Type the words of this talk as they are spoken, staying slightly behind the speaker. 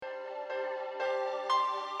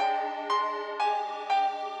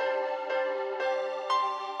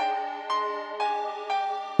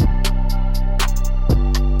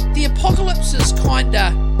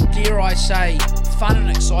kinda, dare I say, fun and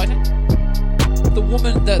exciting. The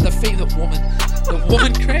woman crab,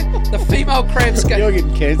 the female crabs go. You're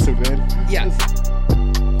getting cancelled, man. Yeah.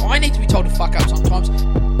 I need to be told to fuck up sometimes.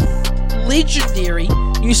 Legendary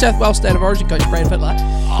New South Wales State of Origin coach Brad Fittler.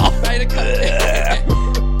 Oh, made a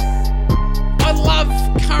I love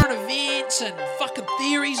current events and fucking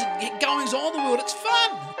theories and goings on in the world. It's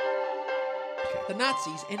fun. The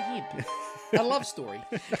Nazis and hemp. A love story.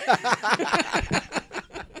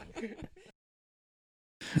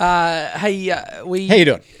 Hey, How you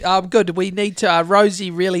doing? Good. We need to.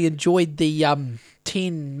 Rosie really enjoyed the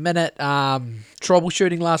 10-minute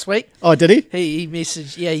troubleshooting last week. Oh, did he? He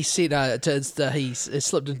messaged. Yeah, he said he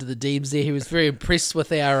slipped into the DMs there. He was very impressed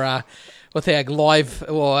with our live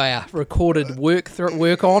or our recorded work through.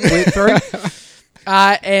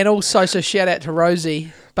 And also, so shout out to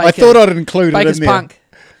Rosie. Baker, I thought I'd include it in there. Spunk.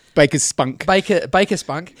 Baker's Spunk. Baker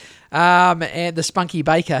Spunk. And the Spunky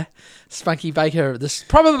Baker. This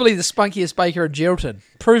probably the spunkiest baker in Geraldton.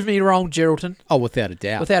 Prove me wrong, Geraldton. Oh, without a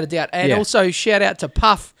doubt. And also shout out to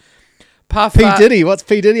Puff. P. Diddy. What's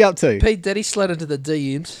P. Diddy up to? P. Diddy slid into the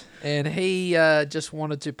DMs and he just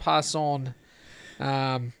wanted to pass on.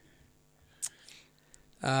 Sound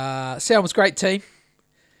was great, team.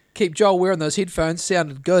 Keep Joel wearing those headphones.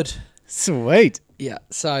 Sounded good. Sweet. Yeah.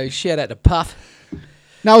 So shout out to Puff.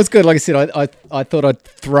 No, it was good. Like I said, I thought I'd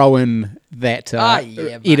throw in that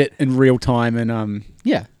edit in real time and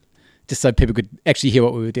just so people could actually hear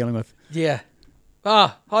what we were dealing with. Yeah.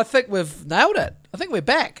 I think we've nailed it. I think we're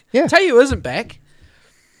back. Yeah. Tell you who isn't back.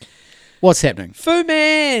 What's happening? Fu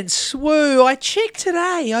Man, swoo. I checked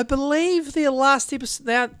today. I believe their last episode.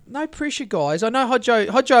 Now, no pressure, guys. I know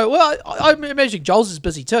Hodjo. Well, I imagine Joel's is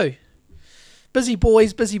busy too. Busy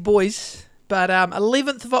boys. But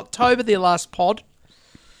 11th of October, their last pod.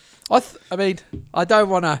 I don't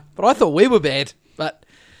want to, but I thought we were bad. But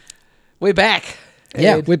we're back.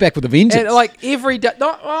 Yeah, we're back with a vengeance. And like every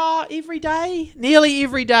day, nearly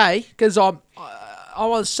every day, because I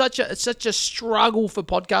was such a struggle for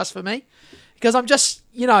podcasts for me, because I'm just,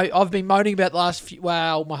 I've been moaning about the last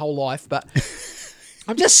my whole life, but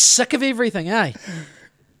I'm just sick of everything, eh?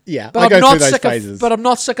 Yeah, but I go through those phases. But I'm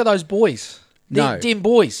not sick of those boys. No. Them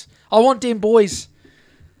boys. I want them boys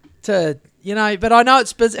to, but I know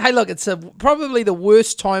it's busy. Hey, look, it's probably the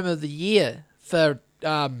worst time of the year for,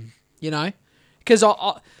 because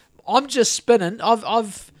I'm just spinning.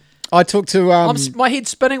 I talked to my head's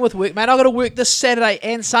spinning with work, mate. I got to work this Saturday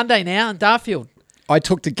and Sunday now in Darfield. I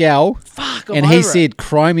talked to Gal. Fuck, and he said,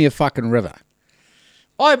 "Cry me a fucking river."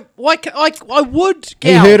 I would.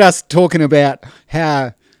 Gal. He heard us talking about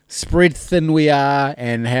how spread thin we are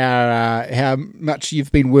and how much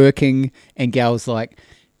you've been working, and Gal's like,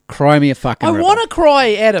 "Cry me a fucking river." I want to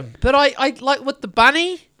cry at him, but I like with the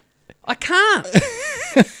bunny, I can't.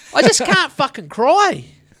 I just can't fucking cry.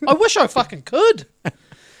 I wish I fucking could.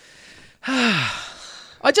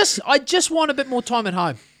 I just want a bit more time at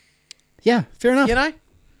home. Yeah, fair enough.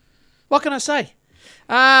 What can I say?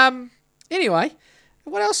 Anyway,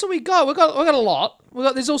 what else have we got? We got a lot.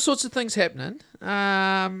 There's all sorts of things happening.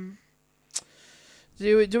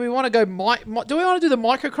 Do we want to go? Do we want to do the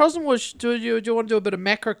microcosm, or do you want to do a bit of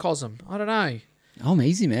macrocosm? I don't know. I'm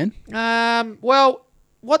easy, man. Well,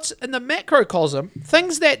 what's in the macrocosm?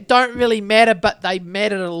 Things that don't really matter, but they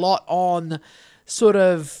mattered a lot on sort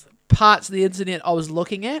of parts of the internet I was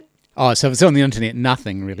looking at. Oh, so if it's on the internet,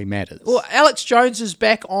 nothing really matters. Well, Alex Jones is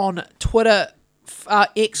back on Twitter,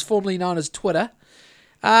 X, formerly known as Twitter.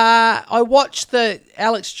 I watched the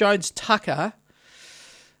Alex Jones Tucker.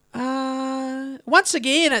 Once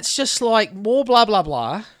again, it's just like more blah, blah,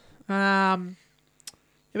 blah. I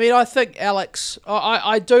think Alex,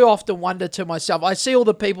 I do often wonder to myself, I see all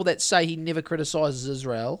the people that say he never criticises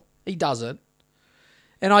Israel. He doesn't.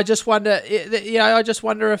 And I just wonder,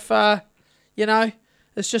 if,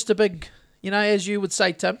 it's just a big, as you would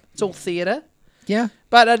say, Tim, it's all theatre. Yeah.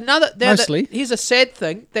 But mostly. Here's a sad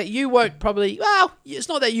thing that you won't probably, well, it's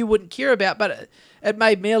not that you wouldn't care about, but it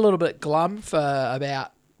made me a little bit glum for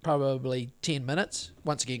about probably 10 minutes.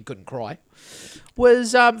 Once again, couldn't cry.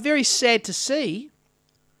 Was very sad to see.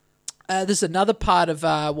 This is another part of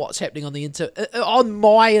what's happening on the on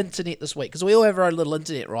my internet this week, because we all have our own little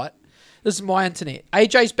internet, right? This is my internet.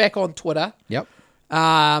 AJ's back on Twitter. Yep.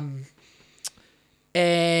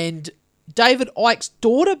 And David Icke's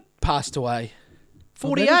daughter passed away.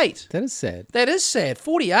 48. That is sad. That is sad.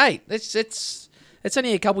 48. It's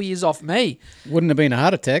only a couple years off me. Wouldn't have been a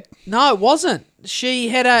heart attack. No, it wasn't. She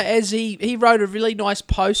had he wrote a really nice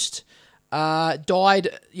post. Died,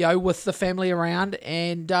 with the family around,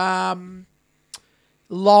 and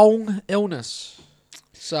long illness.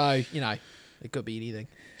 So, It could be anything.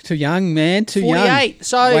 Too young, man. Too 48. young.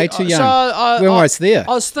 So Way too young. So We're almost there.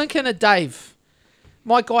 I was thinking of Dave,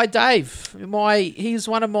 my guy Dave. He's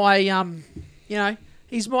one of my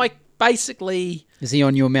he's my basically. Is he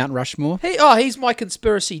on your Mount Rushmore? He's my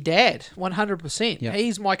conspiracy dad, 100%. Yep.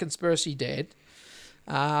 He's my conspiracy dad.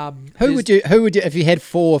 Who would you if you had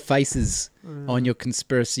 4 faces on your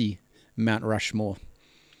conspiracy Mount Rushmore?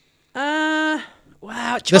 Wow.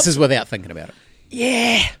 This is without thinking about it.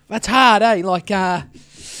 Yeah, that's hard, eh? Like,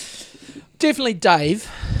 definitely Dave.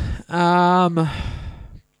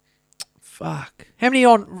 Fuck. How many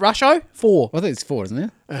on Rusho? 4. Well, I think it's 4,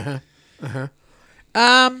 isn't there?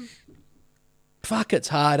 Fuck, it's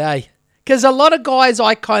hard, eh? Because a lot of guys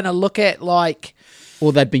I kind of look at like...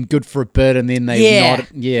 Or they've been good for a bit and then they've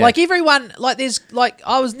not... Yeah. Like everyone, like there's, like,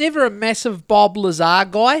 I was never a massive Bob Lazar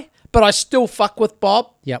guy, but I still fuck with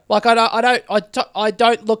Bob. Yep. Like I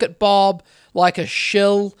don't look at Bob like a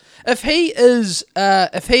shill. If he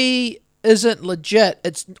isn't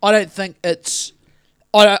legit, I think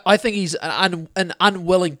he's an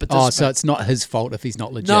unwilling participant. Oh, so it's not his fault if he's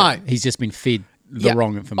not legit. No. He's just been fed the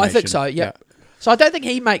wrong information. I think so, yeah. So I don't think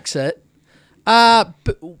he makes it. Bill,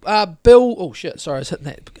 oh shit, sorry, I was hitting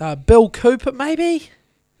that. Bill Cooper, maybe?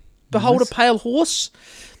 Behold Nice. a Pale Horse.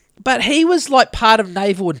 But he was like part of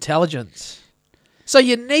naval intelligence. So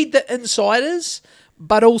you need the insiders,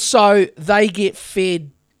 but also they get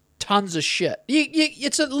fed tons of shit.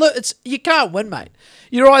 You can't win, mate.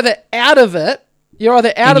 You're either out of it, You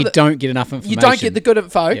don't get enough information. you don't get the good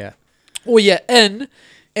info, Yeah. or you're in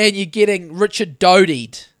and you're getting Richard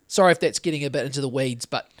Dotied. Sorry if that's getting a bit into the weeds,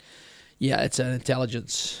 but yeah, it's an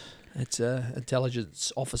intelligence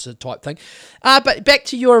officer type thing. But back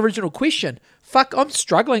to your original question. Fuck, I'm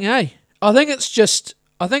struggling, eh? I think it's just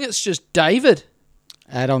David.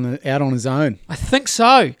 Out on his own. I think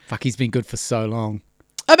so. Fuck, he's been good for so long.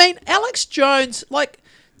 I mean, Alex Jones, like,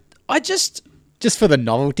 Just for the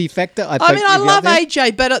novelty factor, I love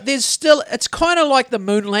AJ, but it's kind of like the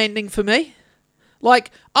moon landing for me.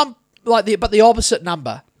 Like, but the opposite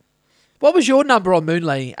number. What was your number on moon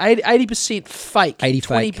landing? 80% fake,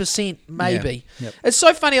 20% maybe. Yeah. Yep. It's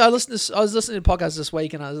so funny. I was listening to podcasts this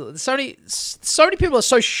week, and so many people are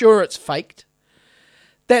so sure it's faked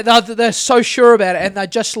that they're so sure about it, and they're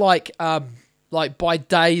just like by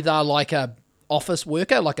day they're like a office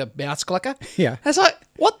worker, like a mouse clicker. Yeah. It's like,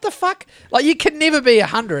 what the fuck? Like, you can never be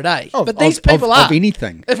 100, eh? Oh, but these people are. Of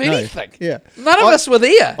anything. Of No. anything. Yeah. None of us were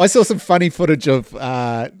there. I saw some funny footage of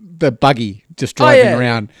the buggy just driving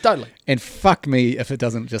around. Totally. And fuck me if it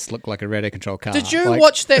doesn't just look like a radio control car. Did you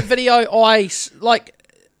watch that video?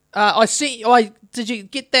 Did you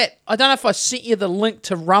get that? I don't know if I sent you the link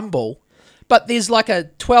to Rumble, but there's like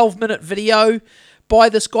a 12-minute video by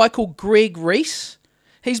this guy called Greg Reese.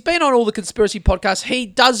 He's been on all the conspiracy podcasts.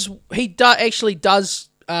 He actually does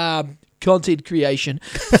content creation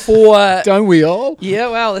for... Don't we all? Yeah,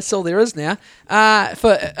 well, that's all there is now.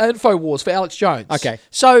 For InfoWars, for Alex Jones. Okay.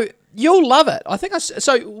 So you'll love it. I think this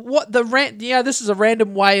is a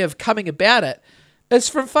random way of coming about it. It's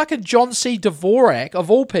from fucking John C. Dvorak,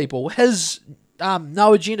 of all people. His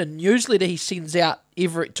No Agenda newsletter he sends out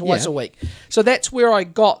twice a week. So that's where I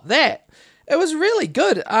got that. It was really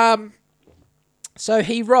good. So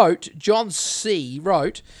John C.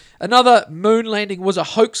 wrote, another moon landing was a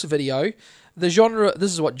hoax video. This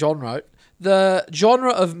is what John wrote. The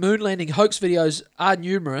genre of moon landing hoax videos are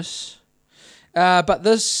numerous, but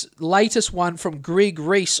this latest one from Greg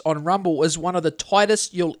Reese on Rumble is one of the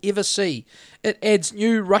tightest you'll ever see. It adds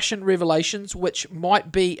new Russian revelations, which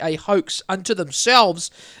might be a hoax unto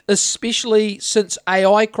themselves, especially since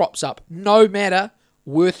AI crops up. No matter,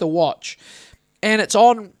 worth a watch. And it's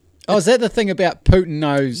on... Oh, is that the thing about Putin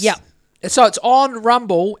knows? Yeah. So it's on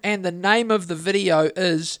Rumble, and the name of the video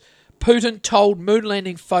is Putin Told Moon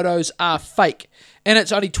Landing Photos Are Fake. And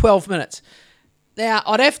it's only 12 minutes. Now,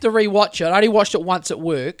 I'd have to rewatch it. I only watched it once at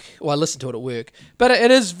work. Well, I listened to it at work. But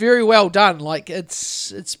it is very well done. Like,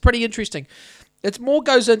 it's pretty interesting. It more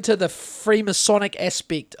goes into the Freemasonic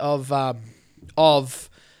aspect of the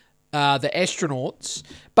astronauts,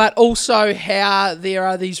 but also how there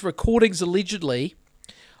are these recordings allegedly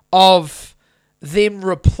of them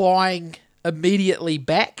replying immediately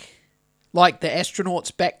back, like the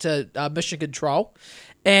astronauts back to mission control.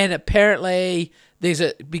 And apparently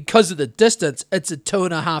because of the distance, it's a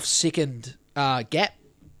 2.5 second gap.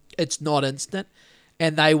 It's not instant.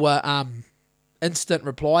 And they were instant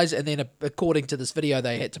replies. And then according to this video,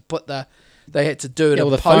 they had to do it in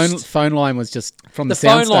post. The phone line was just from the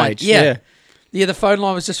phone soundstage. line, yeah. Yeah, the phone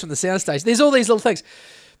line was just from the soundstage. There's all these little things.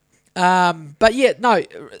 But yeah, no,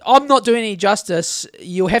 I'm not doing any justice.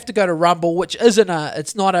 You'll have to go to Rumble, which isn't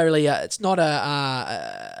it's not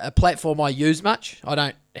a platform I use much. I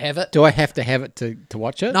don't have it. Do I have to have it to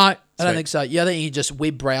watch it? No, I don't think so. Yeah, I think you can just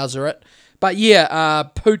web browser it. But yeah,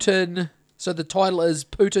 Putin. So the title is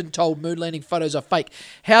Putin told moon landing photos are fake.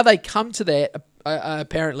 How they come to that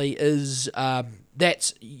apparently is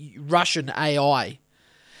that's Russian AI,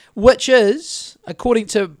 which is, according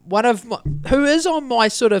to one of who is on my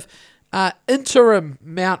sort of interim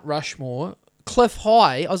Mount Rushmore, Cliff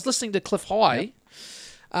High. I was listening to Cliff High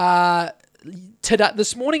today,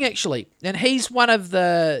 this morning actually, and he's one of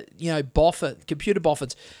the computer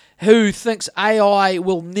boffins who thinks AI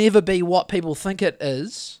will never be what people think it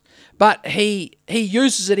is. But he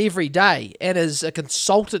uses it every day and is a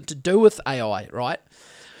consultant to do with AI, right?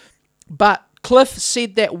 But Cliff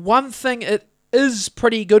said that one thing it is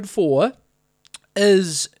pretty good for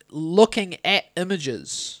is looking at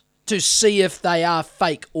images to see if they are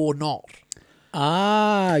fake or not.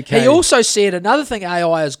 Ah, okay. He also said another thing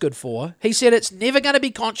AI is good for. He said it's never going to be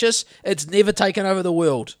conscious. It's never taken over the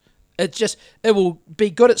world. It will be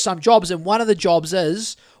good at some jobs, and one of the jobs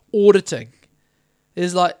is auditing.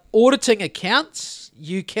 Is like auditing accounts.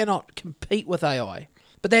 You cannot compete with AI,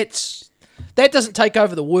 but that doesn't take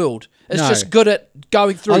over the world. It's just good at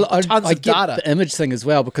going through tons of I get data. The image thing as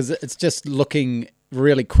well, because it's just looking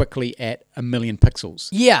really quickly at 1 million pixels.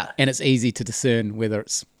 Yeah, and it's easy to discern whether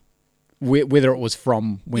it was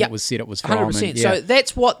from when it was said it was from. 100%. And, yeah. So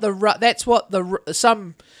that's what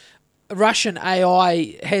some Russian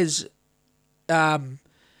AI has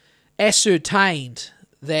ascertained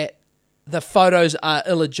that the photos are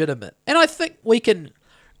illegitimate, and I think we can.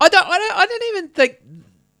 I don't even think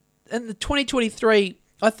in the 2023.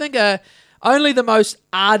 I think only the most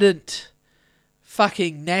ardent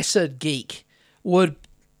fucking NASA geek would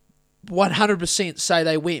 100% say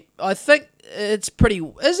they went. I think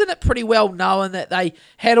isn't it pretty well known that they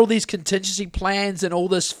had all these contingency plans and all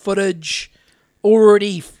this footage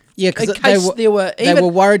already. Yeah, because they were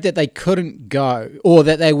worried that they couldn't go, or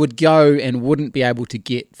that they would go and wouldn't be able to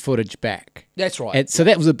get footage back. That's right. And so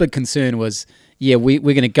that was a big concern was, we're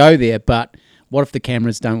going to go there, but what if the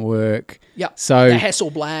cameras don't work? Yeah, so the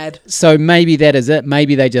Hasselblad. So maybe that is it.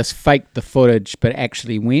 Maybe they just faked the footage, but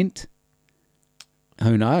actually went.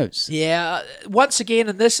 Who knows? Yeah, once again,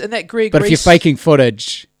 in that Greg But Reese, if you're faking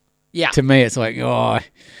footage, yeah, to me it's like, you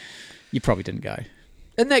probably didn't go.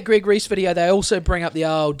 In that Greg Reese video, they also bring up the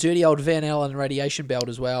dirty old Van Allen radiation belt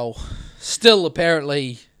as well. Still,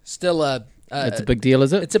 apparently, it's a big deal,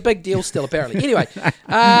 is it? It's a big deal still, apparently. Anyway,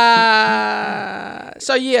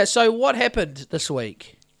 so what happened this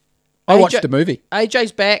week? I watched a movie.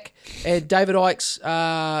 AJ's back, and David Icke's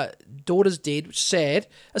daughter's dead, which is sad.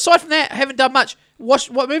 Aside from that, I haven't done much.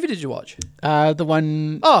 What movie did you watch? The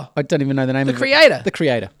one... I don't even know the name of it. The Creator. The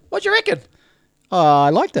Creator. What'd you reckon? I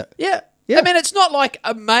liked it. Yeah. Yeah. I mean, it's not like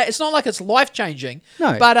it's life changing.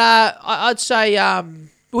 No. But I'd say,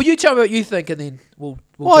 well, you tell me what you think, and then we'll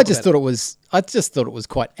I just thought it was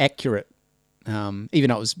quite accurate, even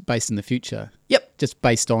though it was based in the future. Yep. Just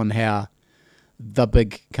based on how the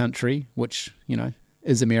big country, which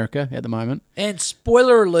is America at the moment. And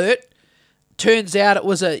spoiler alert, turns out it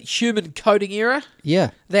was a human coding error.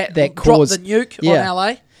 Yeah. That caused dropped the nuke on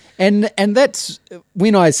LA. And that's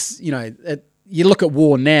when you look at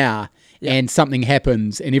war now. Yeah. And something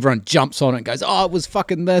happens, and everyone jumps on it and goes, "Oh, it was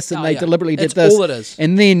fucking this," and they deliberately did this. All it is.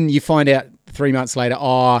 And then you find out 3 months later,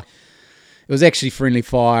 it was actually friendly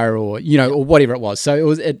fire, or or whatever it was.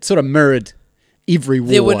 So it sort of mirrored every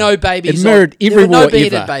war. There were no babies. It mirrored every war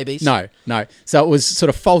bearded ever. Babies. No. So it was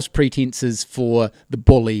sort of false pretenses for the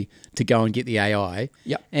bully to go and get the AI.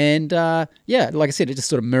 Yeah. And like I said, it just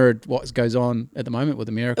sort of mirrored what goes on at the moment with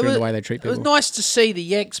America and the way they treat people. It was nice to see the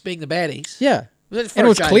Yanks being the baddies. Yeah. And it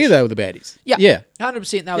was clear they were the baddies. Yeah.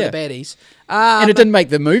 100% they were the baddies. And it didn't make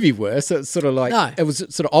the movie worse. It's sort of like, it was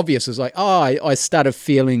sort of obvious. It was like, I started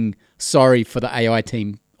feeling sorry for the AI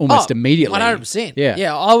team almost immediately. 100%.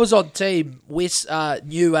 Yeah, I was on team West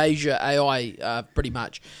New Asia AI pretty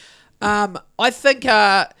much. I think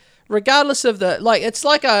regardless of it's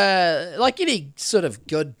like any sort of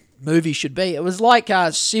good movie should be. It was like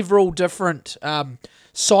several different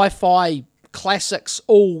sci-fi classics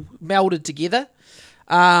all melded together.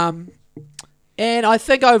 And I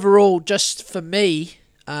think overall, just for me,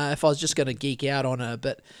 if I was just going to geek out on it a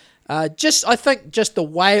bit, I think just the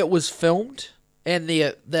way it was filmed and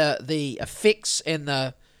the effects and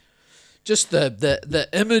the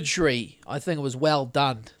imagery, I think it was well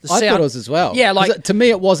done. I thought it was as well. Yeah, to me,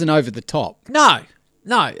 it wasn't over the top. No,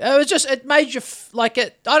 No, it made you like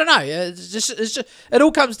it. I don't know. It's just it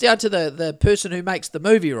all comes down to the person who makes the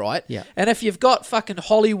movie, right? Yeah. And if you've got fucking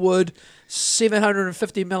Hollywood,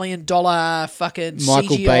 $750 million fucking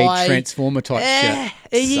Michael CGI, Bay Transformer type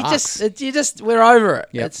shit. We're over it.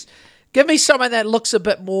 Yep. Give me something that looks a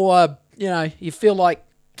bit more. You feel like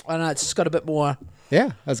I don't know. It's got a bit more.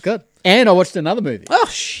 Yeah, that's good. And I watched another movie. Oh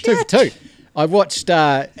shit! 2 for 2. I watched,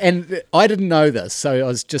 and I didn't know this, so I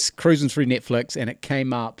was just cruising through Netflix, and it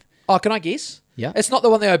came up. Oh, can I guess? Yeah. It's not the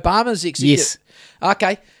one the Obamas executed. Yes.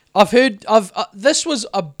 Okay. I've heard. This was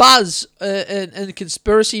a buzz in the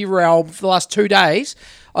conspiracy realm for the last 2 days.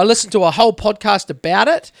 I listened to a whole podcast about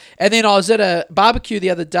it, and then I was at a barbecue the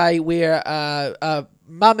other day where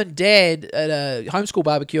mum and dad at a homeschool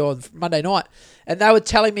barbecue on Monday night, and they were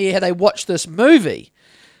telling me how they watched this movie.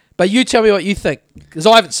 But you tell me what you think, because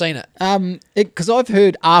I haven't seen it. Because I've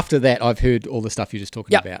heard after that, I've heard all the stuff you're just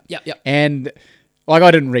talking about. Yep. And like,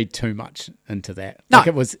 I didn't read too much into that. No. Like,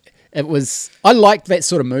 it was. I liked that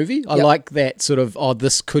sort of movie. I like that sort of,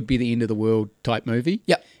 this could be the end of the world type movie.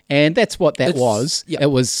 Yep. And that's what that was. Yep.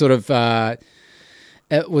 It was sort of.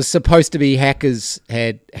 It was supposed to be hackers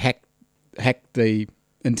had hacked the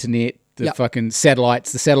internet. The fucking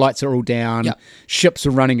satellites. The satellites are all down. Yep. Ships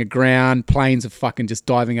are running aground. Planes are fucking just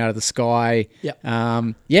diving out of the sky. Yep.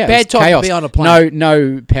 Bad time chaos. to be on a plane.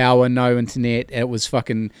 No power, no internet. It was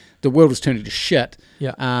fucking. The world was turning to shit.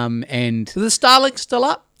 Yeah. And Is the Starlink still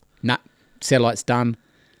up? nah, satellite's done.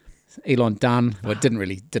 Elon done. Well, it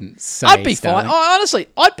didn't say. I'd be Starlink. fine. Oh, honestly,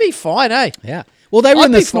 I'd be fine, eh? Yeah. Well, they were I'd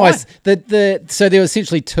in be this nice. So there were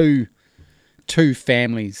essentially two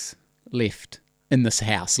families left in this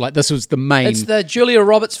house. Like, this was the main. It's the Julia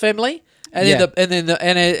Roberts family, and then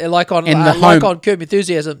like on Curb Your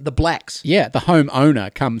Enthusiasm, the blacks. Yeah, the home owner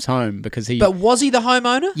comes home because he. But was he the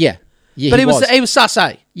homeowner? Yeah. But he was sus,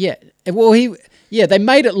 eh? Yeah. Well, they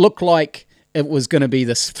made it look like it was going to be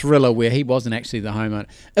this thriller where he wasn't actually the homeowner.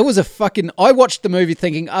 It was I watched the movie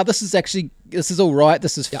thinking, this is all right.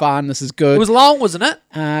 This is fun. This is good. It was long, wasn't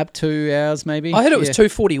it? 2 hours maybe. I heard it was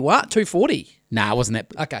 240. What? 240? Nah, it wasn't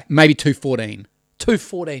that. Okay. Maybe 214.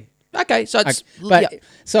 214. Okay, so it's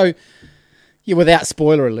without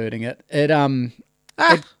spoiler alerting it,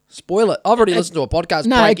 spoil it. I've already listened to a podcast.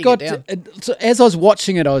 So as I was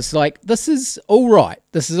watching it, I was like, this is all right.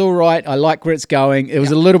 I like where it's going. It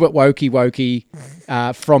was a little bit wokey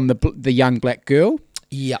from the young black girl.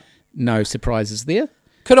 Yeah. No surprises there.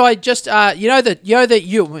 Could I just, I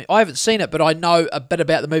haven't seen it, but I know a bit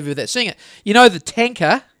about the movie without seeing it. You know the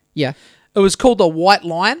tanker? Yeah. It was called the White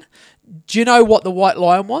Lion. Do you know what the White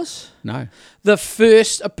Lion was? No. The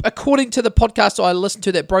first, according to the podcast I listened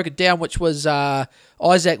to that broke it down, which was Isaac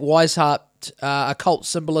Weishaupt, occult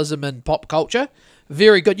symbolism and pop culture.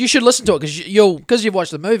 Very good. You should listen to it because you've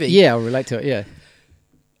watched the movie. Yeah, I'll relate to it,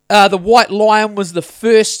 yeah. The White Lion was the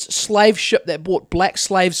first slave ship that brought black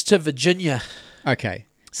slaves to Virginia. Okay.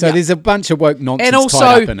 So there's a bunch of woke nonsense and also,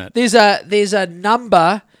 tied up in it. There's a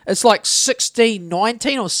number. It's like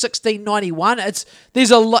 1619 or 1691. There's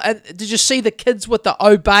a lot. Did you see the kids with the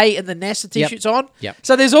Obey and the NASA t-shirts on? Yep.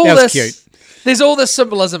 So there's all this. Cute. There's all this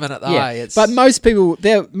symbolism in it, though. Yeah. But most people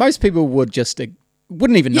would just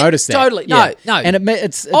wouldn't even notice that. Totally. Yeah. No. And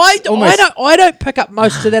it's I almost, don't pick up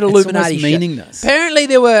most of that Illuminati it's meaningless. Shit. Apparently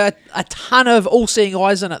there were a ton of all-seeing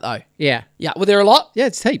eyes in it, though. Yeah. Yeah. Were there a lot? Yeah,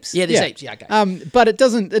 it's heaps. Yeah, there's heaps. Yeah. Okay. But it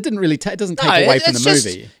doesn't take away from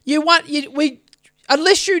the movie.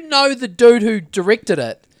 Unless you know the dude who directed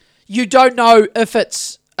it, you don't know if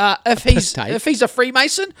it's if he's a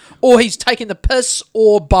Freemason or he's taking the piss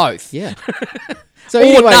or both. Yeah. So or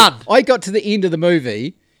anyway, none. I got to the end of the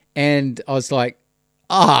movie and I was like,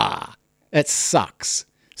 it sucks.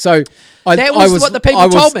 So that was what the people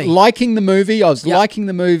told me. Liking the movie. I was liking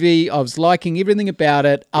the movie. I was liking everything about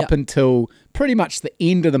it up until pretty much the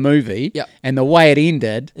end of the movie. Yep. And the way it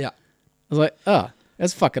ended, I was like,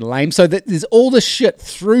 that's fucking lame. So there's all this shit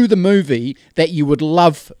through the movie that you would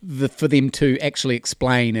love for them to actually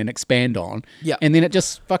explain and expand on. Yeah. And then it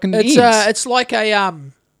just fucking ends. It's like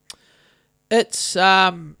it's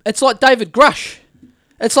like David Grush.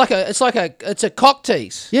 It's a cock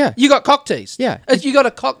tease. Yeah. You got cock tease. Yeah. You got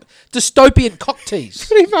a dystopian cock tease.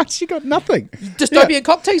 Pretty much. You got nothing. Dystopian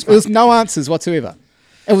cock tease, mate. There was no answers whatsoever.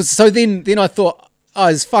 It was so then I thought,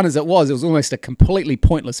 as fun as it was almost a completely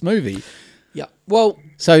pointless movie. Yeah. Well,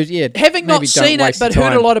 so yeah, having not seen it but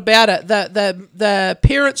heard a lot about it, the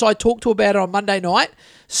parents I talked to about it on Monday night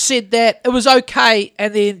said that it was okay,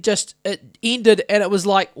 and then just it ended, and it was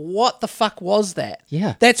like, what the fuck was that?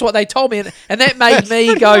 Yeah, that's what they told me, and that made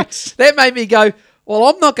me go. That made me go. Well,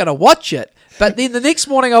 I'm not going to watch it. But then the next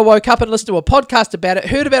morning I woke up and listened to a podcast about it,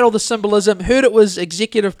 heard about all the symbolism, heard it was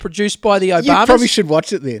executive produced by the Obamas. You probably should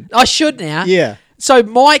watch it then. I should now. Yeah. So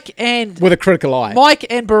Mike and... With a critical eye. Mike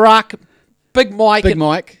and Barack, Big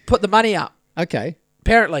Mike put the money up. Okay.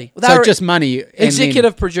 Apparently. So just money.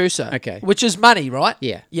 Executive producer. Okay. Which is money, right?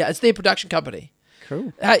 Yeah. Yeah, it's their production company.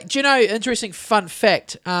 Cool. Do you know, interesting fun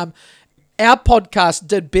fact, our podcast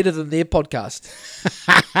did better than their podcast.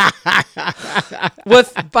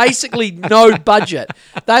 With basically no budget.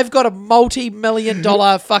 They've got a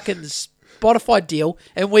multi-million-dollar fucking Spotify deal,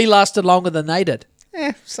 and we lasted longer than they did.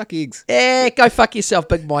 Suck eggs. Go fuck yourself,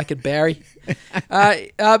 Big Mike and Barry.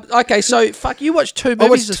 Okay, so fuck, you watched 2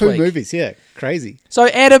 movies this week. I watched 2 movies, yeah. Crazy. So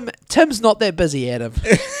Adam, Tim's not that busy, Adam.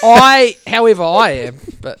 However, I am,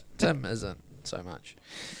 but Tim isn't so much.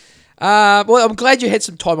 Well, I'm glad you had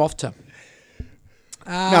some time off, Tim.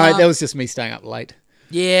 No, that was just me staying up late.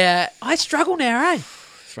 Yeah, I struggle now,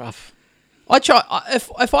 It's rough. I try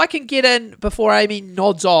if I can get in before Amy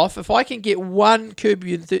nods off. If I can get one curb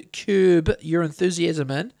your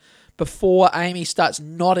enthusiasm in before Amy starts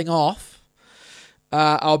nodding off,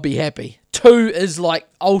 I'll be happy. 2 is like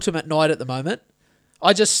ultimate night at the moment.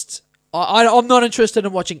 I'm not interested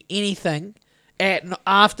in watching anything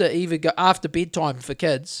after bedtime for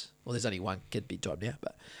kids. Well, there's only one kid bedtime now,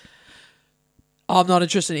 but I'm not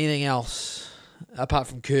interested in anything else apart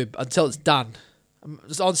from Curb until it's done.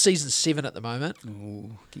 It's on season 7 at the moment.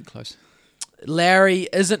 Ooh, get close. Larry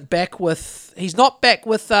isn't back with... He's not back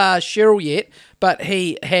with Cheryl yet, but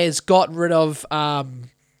he has got rid of,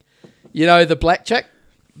 the black chick?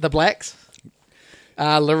 The blacks?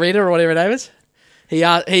 Loretta or whatever her name is. He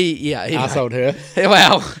arseholed her.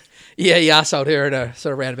 Well, yeah, he arseholed her in a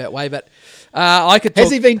sort of roundabout way, but I could talk...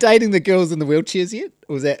 Has he been dating the girls in the wheelchairs yet?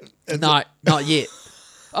 Or was that... No, not yet.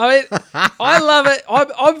 I mean, I love it.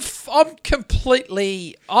 I'm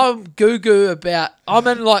completely, I'm goo about, I'm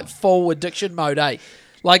in like full addiction mode, eh?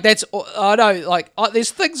 Like that's, I know, like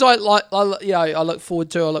there's things I like, I look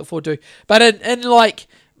forward to. But in like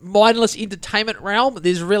mindless entertainment realm,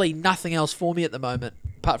 there's really nothing else for me at the moment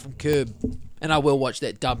apart from Curb. And I will watch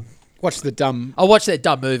that dumb. I'll watch that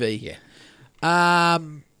dumb movie. Yeah.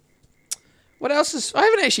 What else is, I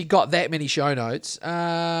haven't actually got that many show notes.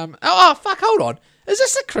 Hold on. Is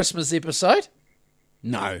this a Christmas episode?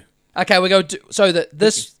 No. Okay, we're going to so that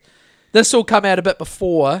this will come out a bit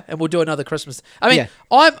before, and we'll do another Christmas. I mean,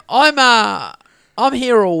 yeah. I'm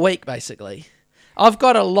here all week basically. I've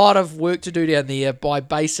got a lot of work to do down there. I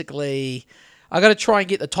got to try and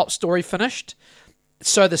get the top story finished,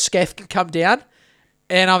 so the scaff can come down.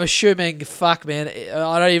 And I'm assuming, fuck man,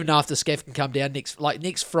 I don't even know if the scaff can come down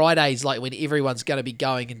next Friday's like when everyone's going to be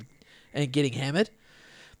going and getting hammered.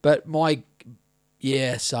 But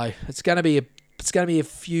so it's going to be a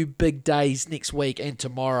few big days next week and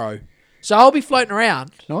tomorrow. So I'll be floating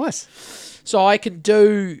around. Nice. So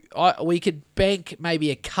we could bank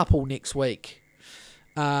maybe a couple next week.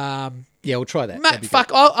 Yeah, we'll try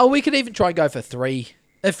that. We could even try and go for 3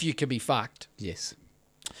 if you can be fucked. Yes.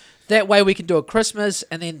 That way we can do a Christmas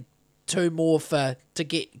and then 2 more to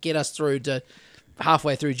get us through to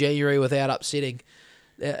halfway through January without upsetting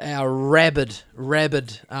our rabid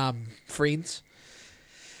friends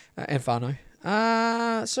and whānau.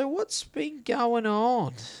 So what's been going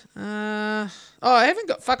on? I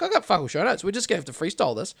got fuck all show notes. We're just going to have to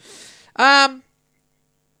freestyle this.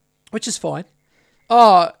 Which is fine.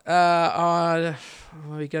 Are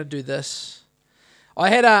we going to do this? I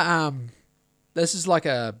had this is like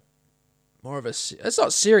a more of a, it's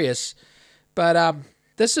not serious, but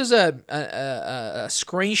this is a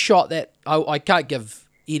screenshot that I can't give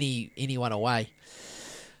anyone away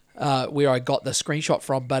where I got the screenshot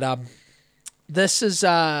from, but this is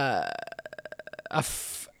a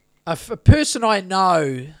person I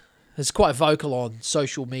know is quite vocal on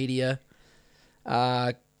social media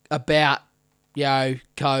about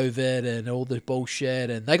COVID and all the bullshit,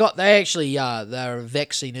 and they're a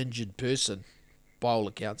vaccine injured person by all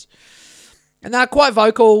accounts. And they're quite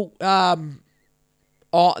vocal. They'd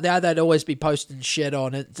always be posting shit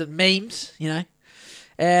on it, memes, and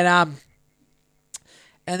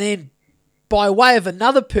then by way of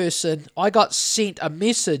another person, I got sent a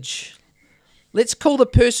message. Let's call the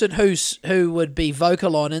person who would be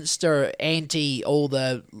vocal on Insta, anti all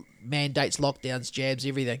the mandates, lockdowns, jabs,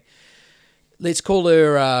 everything. Let's call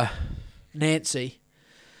her Nancy.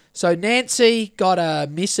 So Nancy got a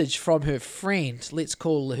message from her friend. Let's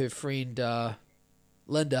call her friend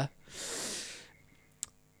Linda.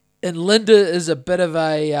 And Linda is a bit of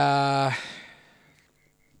a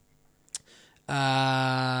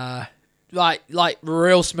like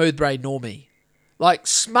real smooth brain normie, like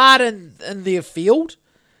smart in their field,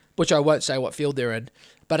 which I won't say what field they're in,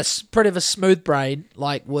 but a pretty of a smooth brain,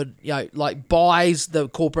 like would like buys the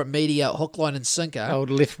corporate media hook, line, and sinker.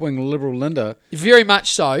 Old left-wing liberal Linda. Very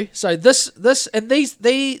much so. So this and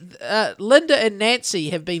Linda and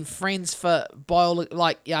Nancy have been friends for probably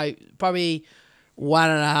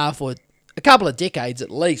 1.5 or a couple of decades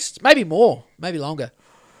at least, maybe more, maybe longer.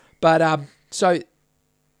 But so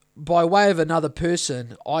by way of another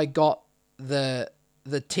person, I got the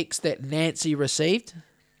text that Nancy received.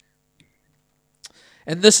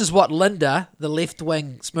 And this is what Linda, the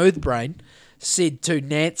left-wing smooth brain, said to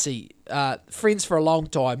Nancy, friends for a long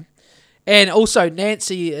time. And also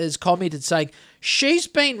Nancy has commented saying, she's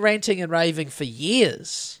been ranting and raving for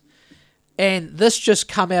years. And this just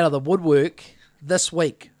come out of the woodwork this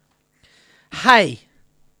week. Hey.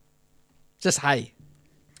 Just hey.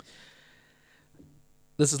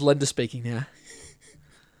 This is Linda speaking now.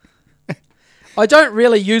 I don't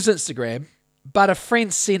really use Instagram, but a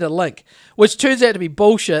friend sent a link, which turns out to be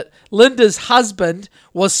bullshit. Linda's husband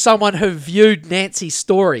was someone who viewed Nancy's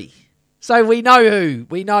story. So we know who.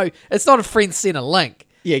 We know. It's not a friend sent a link.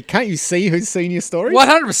 Yeah, can't you see who's seen your story?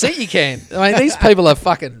 100% you can. I mean, these people are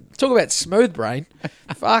fucking... Talk about smooth brain.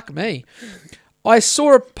 Fuck me. I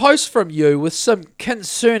saw a post from you with some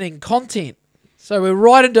concerning content. So we're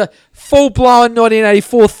right into full-blown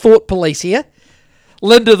 1984 thought police here.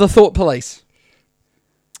 Linda the thought police.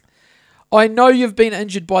 I know you've been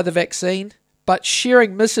injured by the vaccine, but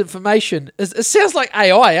sharing misinformation is... It sounds like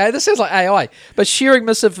AI, eh? This sounds like AI. But sharing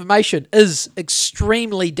misinformation is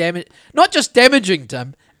extremely damaging. Not just damaging,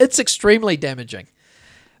 Tim. It's extremely damaging.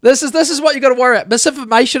 This is what you got to worry about.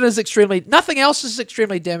 Misinformation is extremely... Nothing else is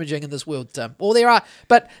extremely damaging in this world, Tim. Well, there are,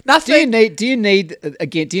 but nothing... Do you need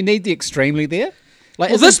the extremely there?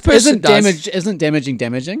 Like, well, this person does. Isn't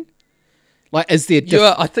damaging? Like, is there...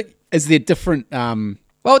 I think... Is there different...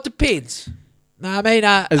 Well, it depends. No, I mean...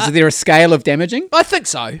 is there a scale of damaging? I think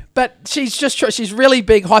so. But she's really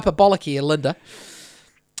being hyperbolic here, Linda.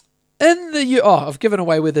 I've given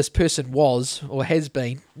away where this person was or has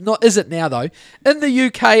been. Isn't now, though. In the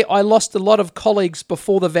UK, I lost a lot of colleagues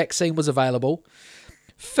before the vaccine was available.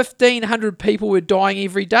 1,500 people were dying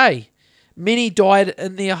every day. Many died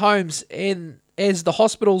in their homes, and as the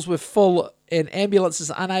hospitals were full and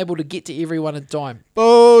ambulances unable to get to everyone in time.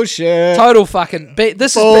 Bullshit. Total fucking...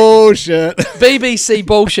 This bullshit. is BBC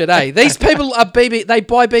bullshit, eh? These people are they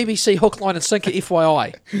buy BBC hook, line and sinker,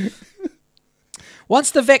 FYI.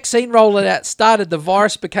 Once the vaccine rollout started, the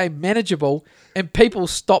virus became manageable and people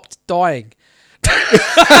stopped dying.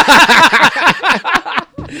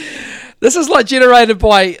 This is like generated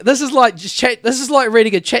by... This is like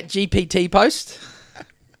reading a Chat GPT post.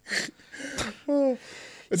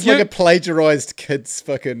 It's like a plagiarized kid's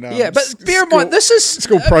fucking... but bear in mind, this is...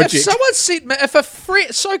 School project. If someone said... If a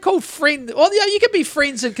so-called friend... Well, you can be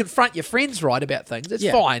friends and confront your friends, right, about things. It's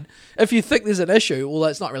fine. If you think there's an issue, although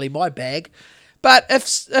it's not really my bag. But if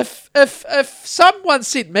someone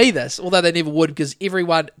sent me this, although they never would, because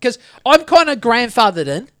I'm kind of grandfathered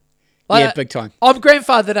in. Like, big time. I'm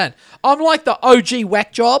grandfathered in. I'm like the OG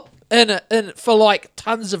whack job in for like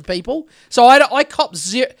tons of people. So I cop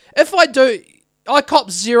zero. If I do... I cop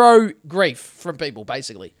zero grief from people,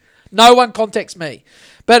 basically. No one contacts me.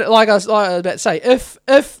 But like I was about to say,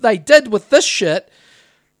 if they did with this shit,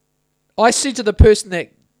 I said to the person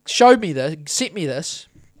that sent me this,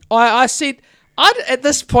 I said, at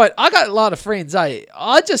this point, I got a lot of friends, eh?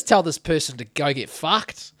 I just tell this person to go get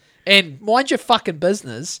fucked and mind your fucking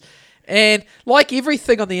business. And like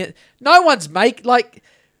everything on the... No one's just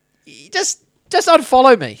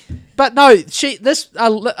unfollow me. But no,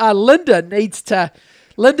 Linda needs to.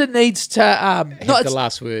 Linda needs to. Have the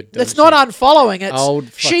last word. It's not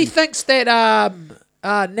unfollowing. She thinks that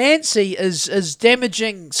Nancy is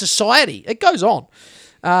damaging society. It goes on.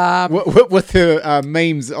 With her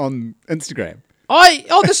memes on Instagram.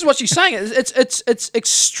 This is what she's saying. It's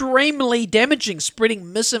extremely damaging,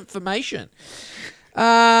 spreading misinformation.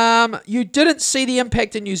 You didn't see the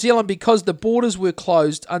impact in New Zealand because the borders were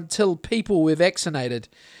closed until people were vaccinated.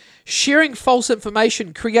 Sharing false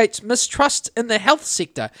information creates mistrust in the health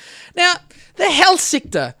sector. Now, the health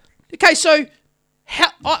sector. Okay, so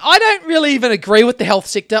I don't really even agree with the health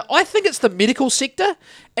sector. I think it's the medical sector,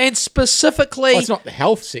 and specifically... it's not the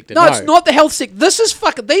health sector, No, it's not the health sector. This is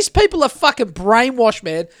fucking... These people are fucking brainwashed,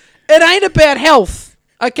 man. It ain't about health,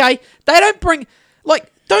 okay? They don't bring...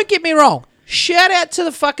 don't get me wrong. Shout out to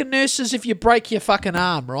the fucking nurses if you break your fucking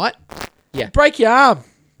arm, right? Yeah. Break your arm.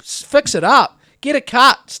 Fix it up. Get a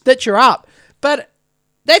cut. Stitch her up. But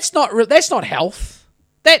that's not health.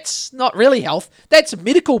 That's not really health. That's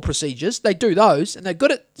medical procedures. They do those, and they're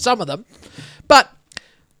good at some of them. But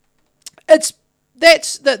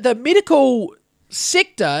that's the medical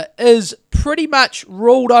sector is pretty much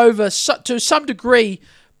ruled over to some degree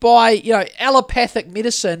by allopathic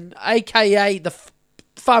medicine, aka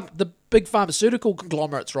the big pharmaceutical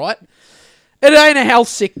conglomerates, right? It ain't a health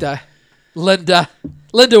sector, Linda.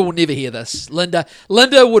 Linda will never hear this. Linda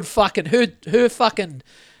would fucking her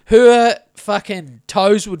fucking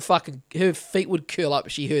toes would her feet would curl up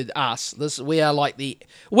if she heard us. We are like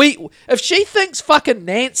if she thinks fucking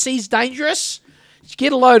Nancy's dangerous,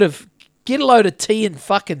 get a load of T and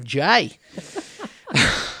fucking J.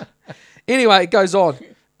 Anyway, it goes on.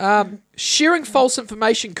 Sharing false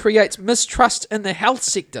information creates mistrust in the health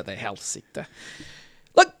sector.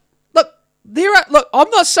 Look, I'm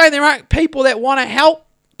not saying there aren't people that want to help,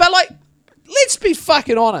 but let's be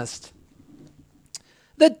fucking honest.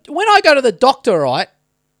 When I go to the doctor, right,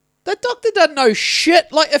 the doctor doesn't know shit.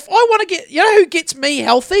 If I want to get, who gets me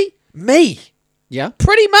healthy? Me. Yeah.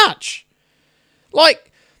 Pretty much.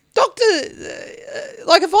 Doctor,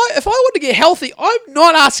 if I want to get healthy, I'm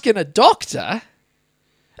not asking a doctor.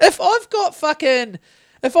 If I've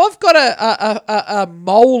got a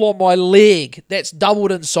mole on my leg that's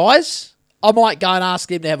doubled in size, I might go and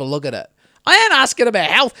ask him to have a look at it. I ain't asking about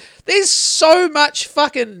health. There's so much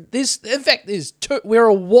we're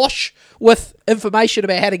awash with information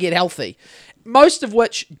about how to get healthy. Most of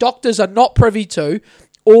which doctors are not privy to,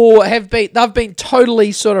 or they've been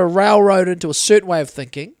totally sort of railroaded into a certain way of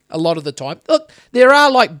thinking a lot of the time. Look, there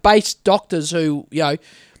are base doctors who,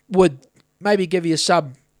 would maybe give you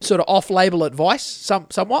some sort of off-label advice,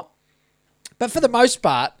 somewhat. But for the most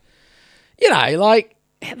part,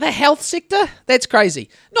 the health sector, that's crazy.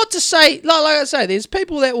 Not to say, like I say, there's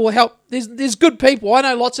people that will help. There's good people. I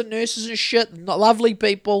know lots of nurses and shit, lovely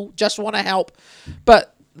people, just want to help.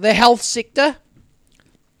 But the health sector,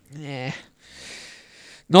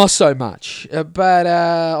 not so much. But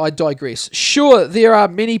I digress. Sure, there are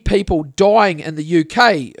many people dying in the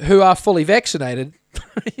UK who are fully vaccinated.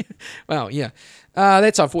 Well, yeah.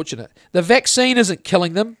 That's unfortunate. The vaccine isn't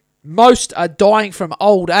killing them. Most are dying from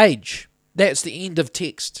old age. That's the end of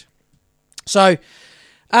text. So,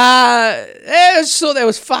 I just thought that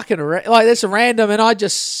was fucking that's random, and I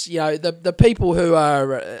just the people who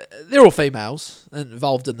are they're all females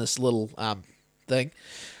involved in this little thing.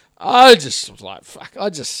 I just was like, fuck. I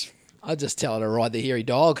just tell her to ride the hairy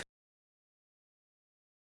dog.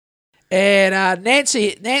 And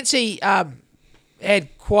Nancy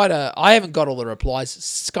had quite a. I haven't got all the replies.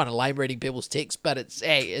 It's kind of lame reading people's texts, but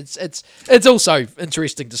it's also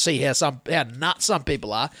interesting to see how nuts some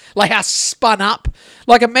people are, how spun up.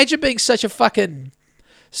 Imagine being are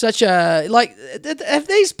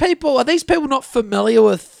these people not familiar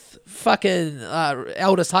with fucking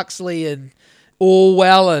Aldous Huxley and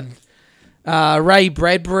Orwell and Ray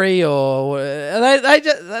Bradbury, or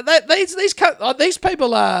these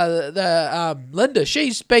people are Linda.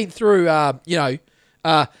 She's been through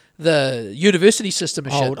the university system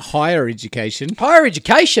and shit. Higher education,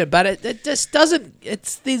 but it just doesn't.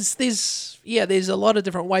 There's a lot of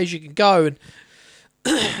different ways you can go,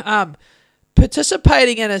 and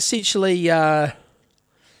participating in essentially. I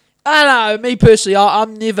don't know. Me personally,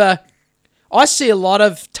 I'm never. I see a lot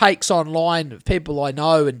of takes online of people I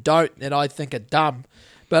know and don't that I think are dumb.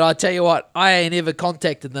 But I tell you what, I ain't ever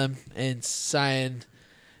contacted them and saying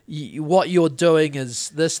what you're doing is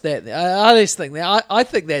this, that. I just think that I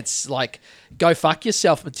think that's go fuck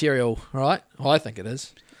yourself material, right? I think it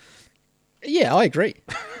is. Yeah, I agree.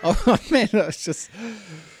 Oh man, it's just.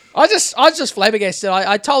 I was just flabbergasted.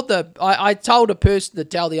 I told a person to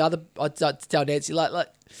tell the other. I tell Nancy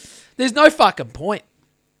there's no fucking point.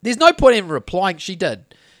 There's no point in replying. She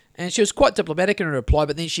did. And she was quite diplomatic in her reply,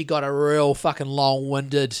 but then she got a real fucking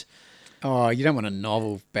long-winded... Oh, you don't want a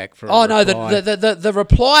novel back for a reply. No, the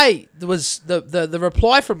reply was... The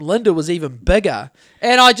reply from Linda was even bigger.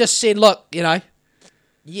 And I just said, look, you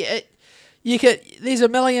could... There's a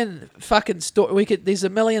million fucking... There's a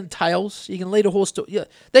million tales. You can lead a horse to...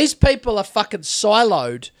 These people are fucking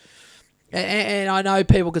siloed. And I know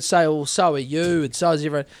people could say, well, so are you, and so is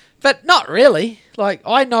everyone... But not really.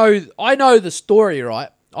 I know the story, right?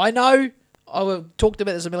 I've talked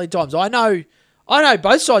about this a million times. I know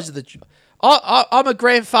both sides of the... I'm a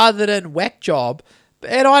grandfathered in whack job,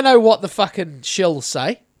 and I know what the fucking shills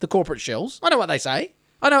say, the corporate shills. I know what they say.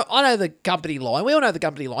 I know the company line. We all know the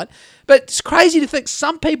company line. But it's crazy to think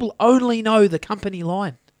some people only know the company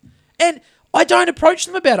line. And I don't approach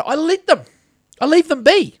them about it. I leave them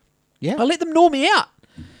be. Yeah. I let them normie out.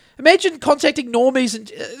 Imagine contacting normies,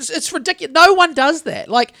 and it's ridiculous. No one does that.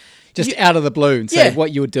 just out of the blue and say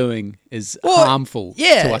what you're doing is harmful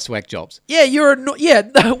to us whack jobs. Yeah,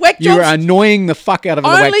 the whack jobs. You're annoying the fuck out of the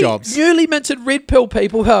whack jobs. Newly minted red pill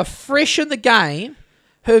people who are fresh in the game,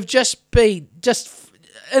 who have just been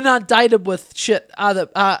inundated with shit,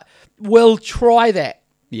 will try that.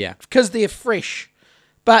 Yeah, because they're fresh.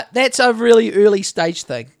 But that's a really early stage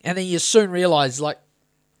thing, and then you soon realise, like,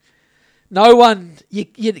 no one,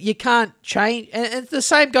 you can't change, and the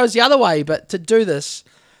same goes the other way. But to do this,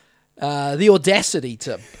 the audacity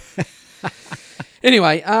to.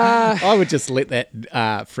 Anyway, I would just let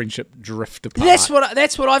that friendship drift apart.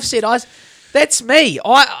 That's what I've said. That's me.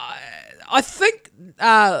 I think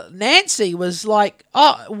Nancy was like,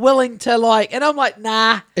 willing to like, and I'm like,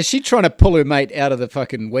 nah. Is she trying to pull her mate out of the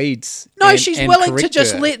fucking weeds? No, she's willing to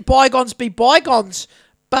just let bygones be bygones,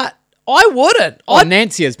 but I wouldn't.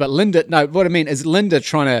 Nancy is, but Linda, no, what I mean is Linda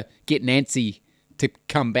trying to get Nancy to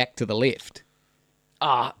come back to the left.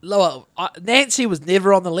 Nancy was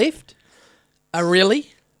never on the left,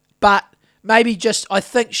 really, but maybe I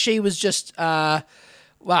think she was just,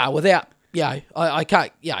 without, I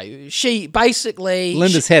can't, she basically...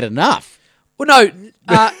 Linda's had enough. Well,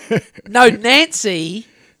 no, Nancy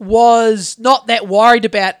was not that worried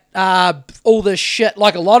about all this shit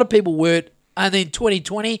like a lot of people were, and then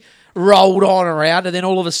 2020 rolled on around, and then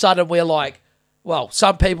all of a sudden we're like,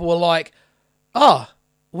 some people were like,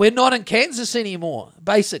 we're not in Kansas anymore,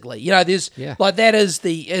 basically. There's like that is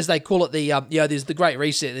as they call it, there's the Great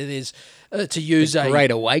Reset, and there's to use the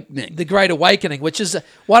Great Awakening. The Great Awakening, which is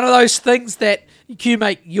one of those things that you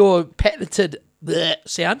make your patented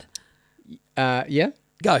sound. Yeah?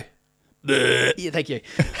 Go. Yeah, thank you.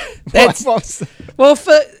 Well,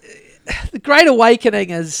 for the Great Awakening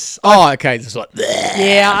is... okay. This is like...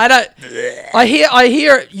 Yeah, I don't... I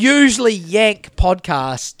hear usually Yank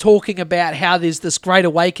podcasts talking about how there's this Great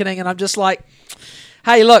Awakening, and I'm just like,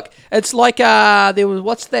 hey, look, it's like there was...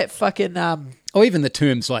 What's that fucking... Or even the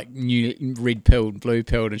terms like new red pilled, blue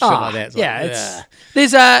pilled, and shit like that.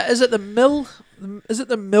 There's is it the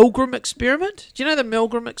Milgram experiment? Do you know the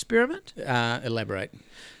Milgram experiment? Elaborate.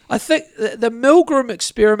 I think the Milgram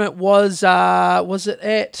experiment was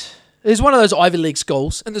it one of those Ivy League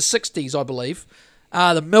schools in the 60s, I believe.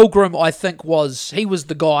 The Milgram, I think, he was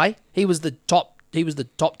the guy. He was the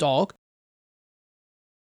top dog.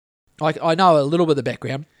 I know a little bit of the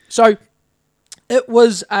background. So it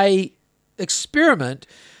was a experiment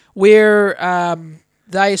where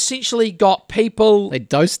they essentially got people... They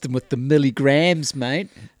dosed them with the milligrams, mate.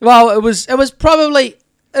 Well, it was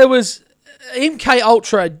MK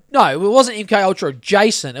Ultra. No, it wasn't MK Ultra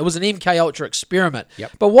adjacent. It was an MK Ultra experiment.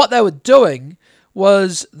 Yep. But what they were doing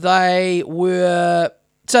was they'd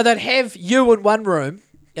have you in one room,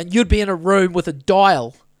 and you'd be in a room with a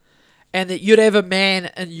dial, and that you'd have a man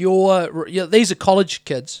in these are college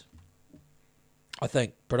kids, I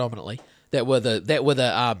think, predominantly. That were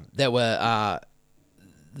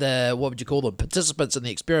what would you call them? Participants in the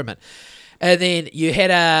experiment. And then you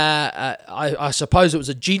had I suppose it was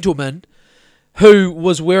a gentleman who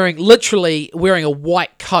was literally wearing a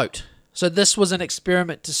white coat. So this was an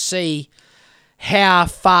experiment to see how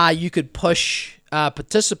far you could push a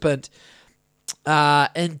participant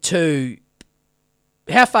into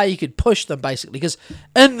how far you could push them, basically, because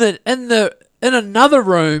in another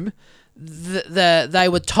room. They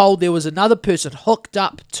were told there was another person hooked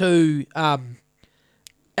up to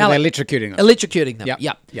electrocuting them.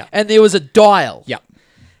 Yep. And there was a dial. Yep.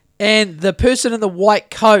 And the person in the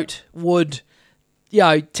white coat would,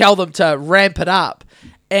 tell them to ramp it up.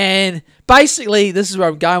 And basically, this is where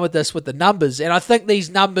I'm going with this, with the numbers. And I think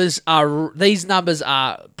these numbers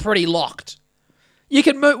are pretty locked. We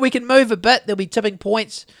can move a bit. There'll be tipping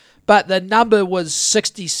points, but the number was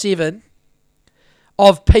 67.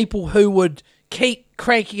 Of people who would keep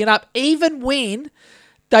cranking it up, even when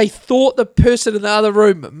they thought the person in the other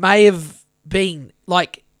room may have been,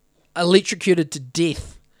 like, electrocuted to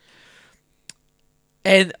death.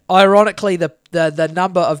 And ironically, the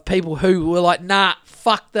number of people who were like, nah,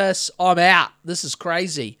 fuck this, I'm out, this is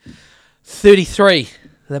crazy. 33,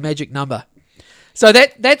 the magic number. So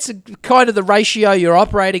that's kind of the ratio you're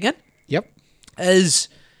operating in. Yep.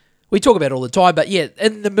 We talk about it all the time, but yeah,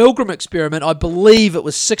 in the Milgram experiment, I believe it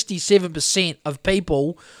was 67% of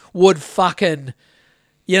people would fucking,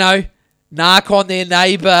 narc on their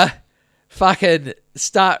neighbour, fucking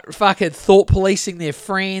start fucking thought policing their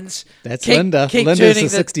friends. That's Linda. Linda's the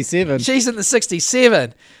 67. She's in the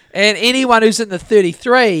 67, and anyone who's in the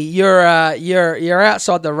 33, you're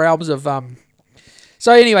outside the realms of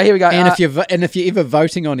So anyway, here we go. And if you're ever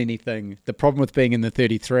voting on anything, the problem with being in the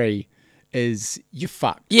 33. Is you're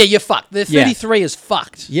fucked. Yeah, you're fucked. The 33 is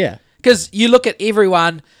fucked. Yeah. Because you look at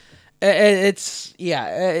everyone everyone's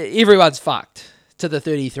fucked to the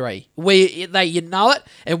 33. You know it,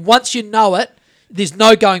 and once you know it, there's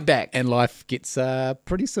no going back. And life gets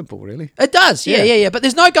pretty simple, really. It does, yeah. But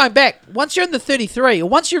there's no going back. Once you're in the 33, or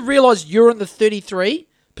once you realise you're in the 33%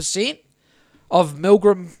 of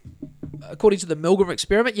Milgram, according to the Milgram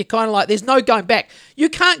experiment, you're kind of like, there's no going back. You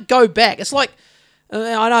can't go back. It's like,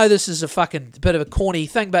 I know this is a fucking bit of a corny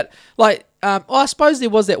thing, but like, I suppose there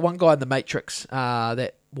was that one guy in the Matrix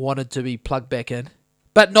that wanted to be plugged back in,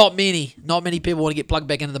 but not many people want to get plugged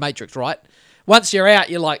back into the Matrix, right? Once you're out,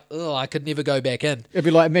 you're like, oh, I could never go back in. It'd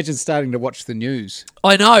be like, imagine starting to watch the news.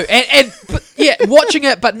 I know, and watching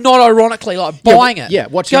it, but not ironically, like buying it. Yeah,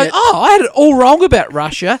 watching going, it. Oh, I had it all wrong about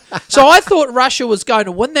Russia. So I thought Russia was going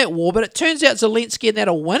to win that war, but it turns out Zelensky and that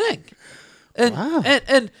are winning. In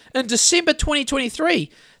December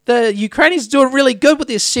 2023, the Ukrainians are doing really good with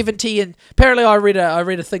their 70, and apparently I read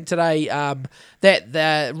a thing today that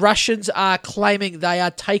the Russians are claiming they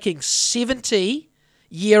are taking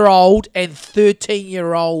 70-year-old and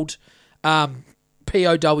 13-year-old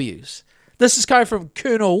POWs. This is coming from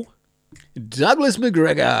Colonel Douglas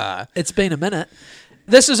McGregor. It's been a minute.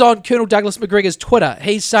 This is on Colonel Douglas McGregor's Twitter.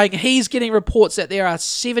 He's saying he's getting reports that there are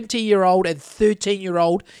 70-year-old and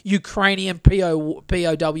 13-year-old Ukrainian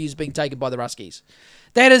POWs being taken by the Ruskies.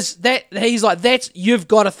 He's like, you've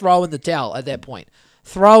got to throw in the towel at that point.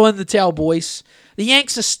 Throw in the towel, boys. The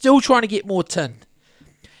Yanks are still trying to get more tin.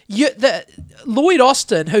 Lloyd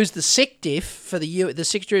Austin, who's the SecDef for the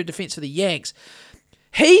Secretary of Defense for the Yanks,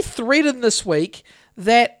 he threatened this week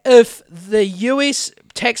that if the US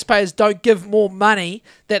taxpayers don't give more money,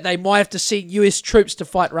 that they might have to send US troops to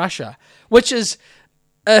fight Russia, which is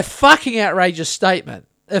a fucking outrageous statement,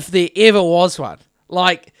 if there ever was one.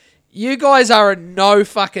 Like, you guys are in no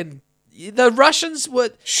fucking... The Russians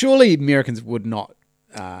would... Surely Americans would not...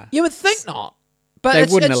 you would think not. But they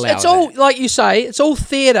wouldn't allow it's all, like you say, it's all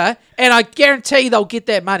theatre, and I guarantee they'll get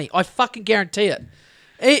that money. I fucking guarantee it.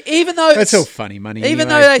 Even though it's all funny money. Even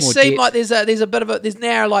anyway, though they seem debt. like there's a bit of a... There's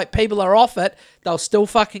now, like, people are off it, they'll still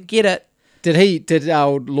fucking get it. Did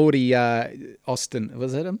our Lordy Austin,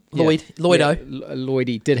 was it him? Lloydo. Yeah,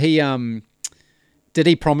 Lloydie. Did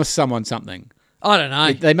he promise someone something? I don't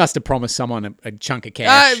know. They must have promised someone a chunk of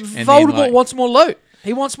cash. Voldemort wants more loot.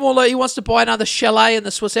 He wants more loot. He wants to buy another chalet in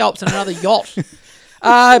the Swiss Alps and another yacht.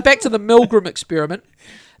 Back to the Milgram experiment.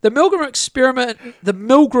 The Milgram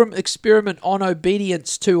experiment on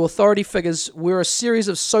obedience to authority figures were a series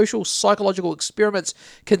of social psychological experiments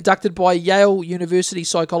conducted by Yale University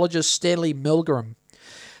psychologist Stanley Milgram.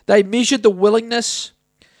 They measured the willingness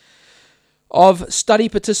of study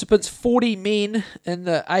participants, 40 men in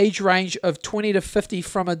the age range of 20 to 50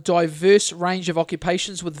 from a diverse range of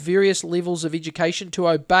occupations with various levels of education, to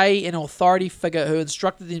obey an authority figure who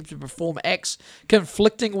instructed them to perform acts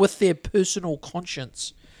conflicting with their personal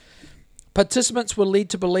conscience. Participants were led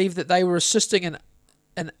to believe that they were assisting in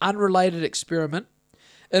an unrelated experiment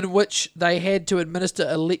in which they had to administer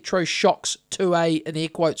electroshocks to a, in air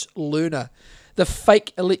quotes, learner. The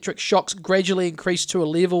fake electric shocks gradually increased to a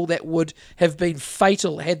level that would have been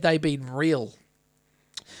fatal had they been real.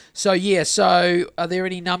 So are there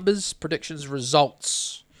any numbers, predictions,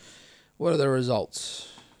 results? What are the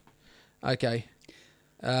results? Okay.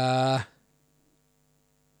 Yeah.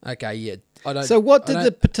 So what did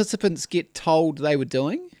the participants get told they were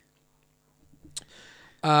doing?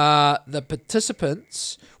 The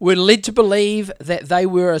participants were led to believe that they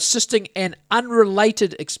were assisting an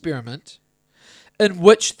unrelated experiment in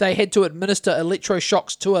which they had to administer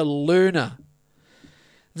electroshocks to a learner.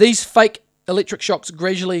 These fake electric shocks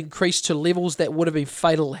gradually increased to levels that would have been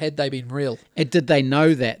fatal had they been real. And did they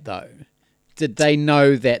know that, though? Did they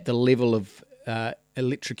know that the level of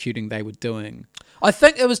electrocuting they were doing? I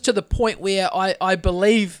think it was to the point where I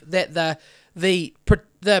believe that the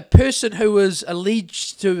person who was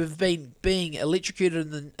alleged to have been being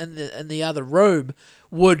electrocuted in the other room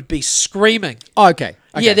would be screaming. Oh, okay.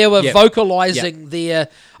 Yeah, they were vocalizing their...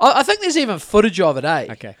 I think there's even footage of it, eh?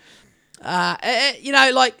 Okay.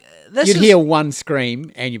 Like... You'd hear one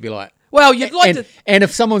scream and you'd be like... Well, you'd like to... And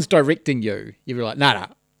if someone's directing you, you'd be like, no,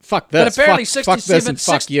 fuck this. But apparently fuck this and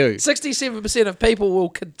fuck you. 67% of people will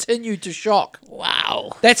continue to shock.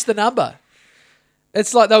 Wow. That's the number.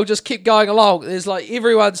 It's like they'll just keep going along. There's like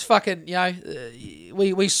everyone's fucking,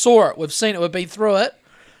 we saw it. We've seen it. We've been through it.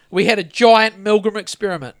 We had a giant Milgram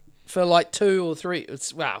experiment for like 2 or 3.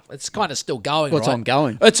 It's kind of still going, It's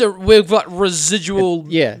ongoing. We've got residual...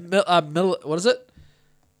 what is it?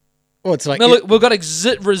 Well, it's like... we've got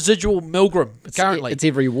residual Milgram currently. It's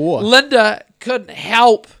every war. Linda couldn't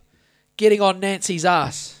help getting on Nancy's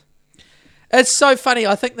ass. It's so funny.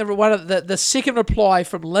 I think the second reply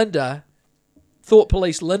from Linda, Thought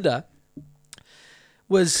Police Linda,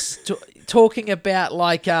 was talking about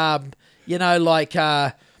like how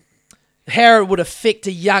it would affect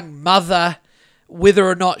a young mother, whether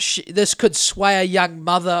or not this could sway a young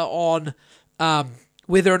mother on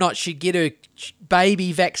whether or not she'd get her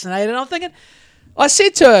baby vaccinated. And I'm thinking, I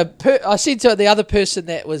said to the other person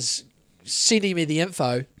that was sending me the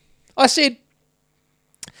info, I said,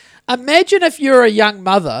 imagine if you're a young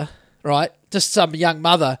mother, right? Just some young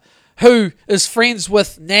mother who is friends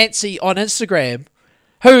with Nancy on Instagram.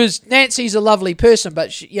 Nancy's a lovely person,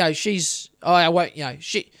 but imagine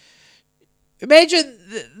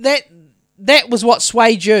that was what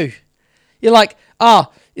swayed you. You're like,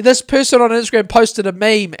 this person on Instagram posted a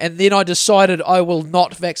meme, and then I decided I will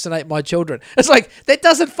not vaccinate my children. It's like, that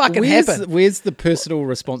doesn't fucking happen. Where's the personal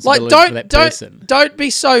responsibility for that person? Don't be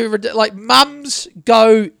so like most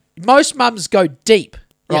mums go deep,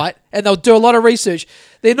 right? Yeah. And they'll do a lot of research.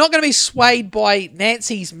 They're not going to be swayed by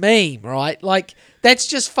Nancy's meme, right? Like, that's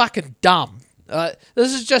just fucking dumb.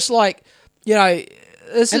 This is just like,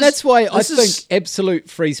 that's why I think absolute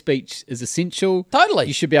free speech is essential. Totally.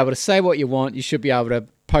 You should be able to say what you want. You should be able to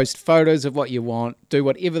post photos of what you want, do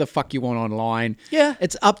whatever the fuck you want online. Yeah.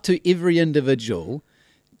 It's up to every individual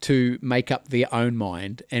to make up their own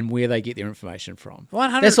mind and where they get their information from.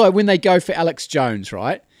 100. That's like when they go for Alex Jones,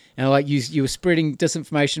 right? And like you were spreading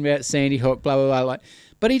disinformation about Sandy Hook, blah, blah, blah. Like,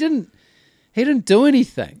 but he didn't do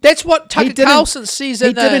anything. That's what Tucker Carlson says.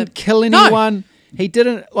 He didn't kill anyone. No. He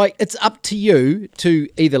didn't, it's up to you to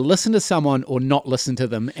either listen to someone or not listen to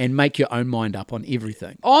them and make your own mind up on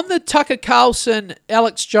everything. On the Tucker Carlson,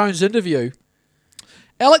 Alex Jones interview,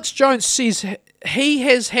 Alex Jones says he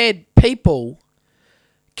has had people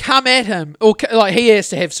come at him, or like he has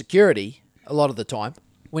to have security a lot of the time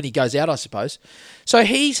when he goes out, I suppose. So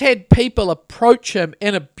he's had people approach him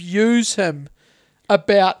and abuse him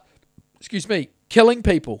about, killing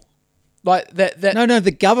people. Like that. No,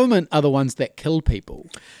 the government are the ones that kill people.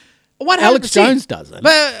 100%. Alex Jones doesn't.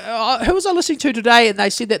 But who was I listening to today? And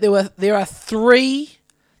they said that there are three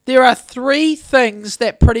things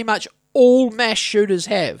that pretty much all mass shooters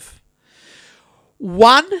have.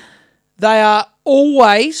 One, they are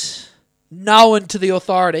always known to the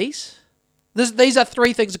authorities. These are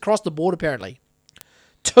three things across the board, apparently.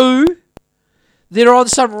 Two, they're on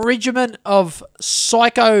some regimen of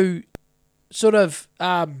psychiatric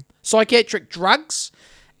drugs.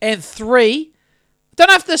 And three, I don't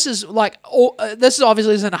know if this is this is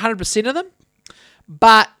obviously isn't 100% of them,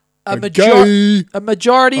 but a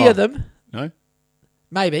majority of them. No,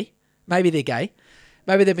 maybe they're gay.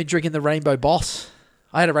 Maybe they've been drinking the Rainbow Boss.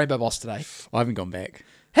 I had a Rainbow Boss today. I haven't gone back.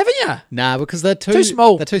 Haven't you? Nah, because they're too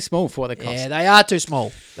small. They're too small for what they cost. Yeah, they are too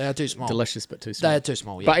small. Delicious, but too small. They are too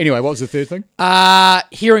small. Yeah. But anyway, what was the third thing?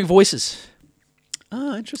 Hearing voices.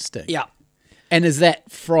 Oh, interesting. Yeah. And is that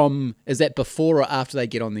before or after they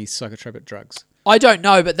get on these psychotropic drugs? I don't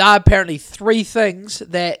know, but there are apparently three things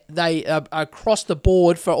that they across the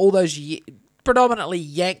board for all those predominantly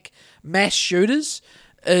Yank mass shooters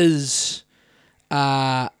is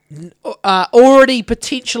already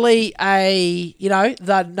potentially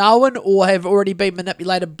they're known or have already been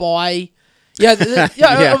manipulated by.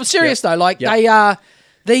 I'm serious though. Like they are.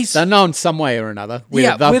 They're known some way or another.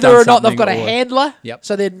 Whether or not they've got a handler. Yep.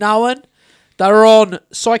 So they're known. They're on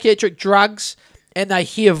psychiatric drugs and they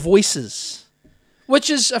hear voices,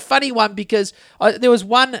 which is a funny one because there was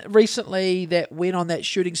one recently that went on that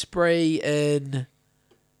shooting spree in.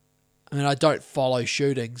 I mean, I don't follow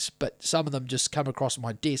shootings, but some of them just come across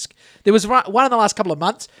my desk. There was one in the last couple of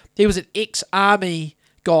months. He was an ex-army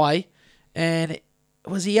guy, and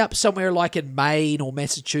was he up somewhere like in Maine or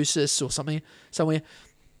Massachusetts or somewhere? And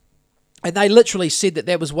they literally said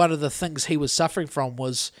that was one of the things he was suffering from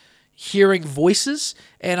was hearing voices.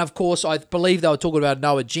 And of course, I believe they were talking about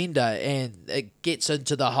no agenda, and it gets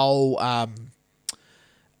into the whole.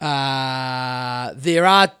 There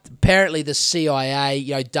are apparently the CIA,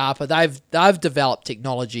 DARPA. They've developed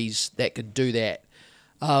technologies that can do that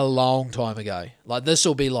a long time ago. Like this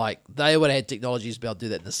will be like they would have had technologies to be able to do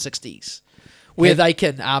that in the 60s, where they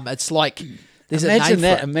can. It's like there's imagine a name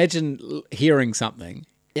that. for it. Imagine hearing something.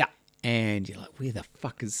 Yeah. And you're like, where the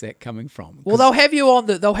fuck is that coming from? Well, they'll have you on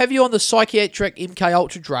the psychiatric MK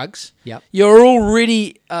Ultra drugs. Yep. You're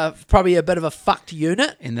already probably a bit of a fucked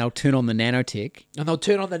unit. And they'll turn on the nanotech.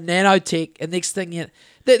 And next thing you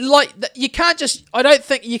can't just. I don't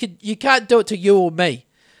think you can't do it to you or me.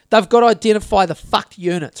 They've got to identify the fucked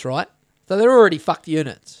units, right? So they're already fucked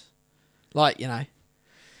units, So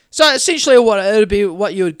essentially, it would be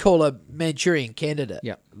what you would call a Manchurian candidate.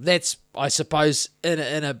 Yeah. That's, I suppose, in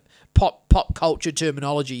a pop culture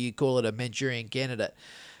terminology, you call it a Manchurian candidate.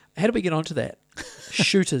 How do we get onto that?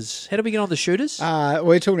 Shooters. How do we get on the shooters?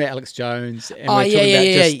 We're talking about Alex Jones. And we're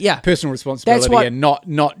talking about personal responsibility and not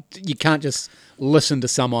you can't just listen to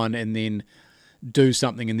someone and then do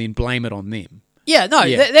something and then blame it on them. Yeah, no,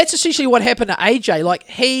 that's essentially what happened to AJ. Like,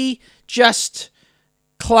 he just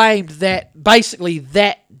claimed that basically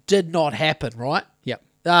that did not happen, right? Yep.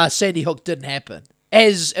 Sandy Hook didn't happen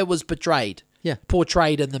as it was portrayed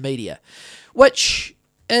in the media, which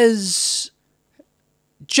is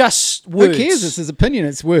just words. Who cares? It's his opinion.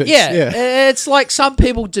 It's words. Yeah. It's like some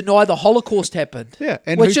people deny the Holocaust happened. Yeah,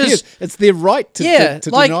 and who cares? It's their right to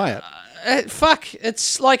deny it.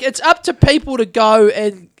 It's like it's up to people to go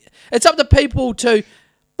and it's up to people to,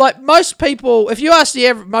 like, most people. If you ask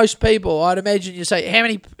most people, I'd imagine you say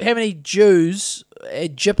how many Jews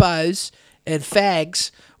and Jippos and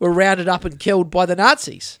fags were rounded up and killed by the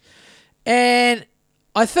Nazis, and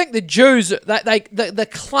I think the Jews, the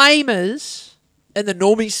claimers in the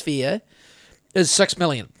normie sphere is 6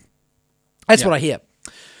 million. That's what I hear,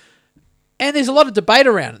 and there's a lot of debate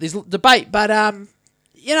around it. There's debate, but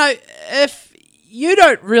if you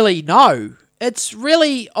don't really know, it's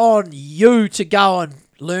really on you to go and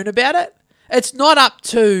learn about it. It's not up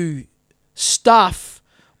to Stuff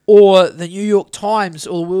or the New York Times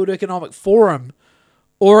or the World Economic Forum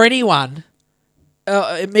or anyone,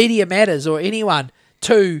 Media Matters or anyone,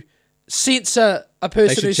 to censor a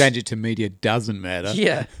person. They should change it to Media Doesn't Matter.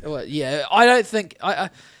 Yeah, I don't think...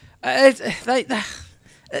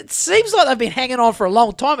 It seems like they've been hanging on for a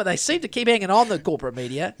long time, but they seem to keep hanging on, the corporate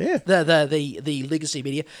media, the legacy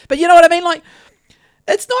media. But you know what I mean? Like,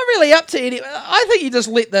 it's not really up to any... I think you just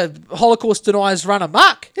let the Holocaust deniers run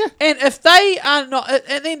amok. Yeah. And if they are not...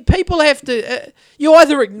 And then people have to... you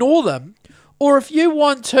either ignore them, or if you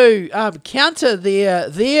want to counter their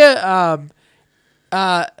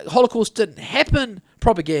Holocaust didn't happen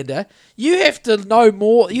propaganda, you have to know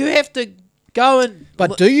more. You have to go and...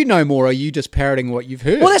 But do you know more, or are you just parroting what you've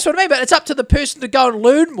heard? Well, that's what I mean, but it's up to the person to go and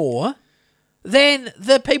learn more than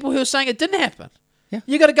the people who are saying it didn't happen. Yeah.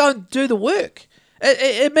 You got to go and do the work.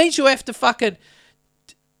 It means you have to fucking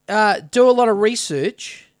do a lot of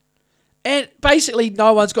research, and basically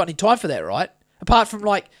no one's got any time for that, right? Apart from,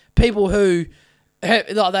 like, people who have,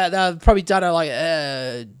 like, they've probably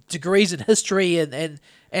done degrees in history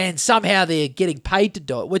and somehow they're getting paid to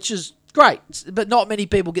do it, which is great, but not many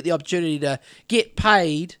people get the opportunity to get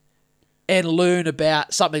paid and learn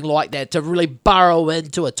about something like that, to really burrow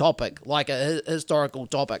into a topic, like a historical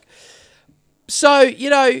topic. So,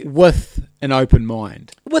 with an open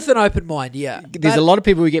mind. With an open mind, yeah. There's a lot of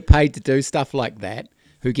people who get paid to do stuff like that,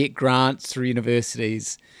 who get grants through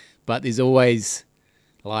universities, but there's always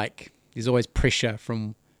pressure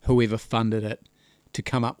from whoever funded it to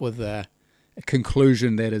come up with a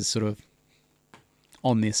conclusion that is sort of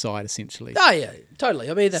on their side, essentially. Oh yeah, totally.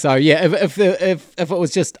 I mean, so yeah, if it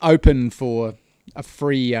was just open for a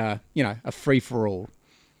free, a free for all,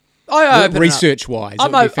 research wise,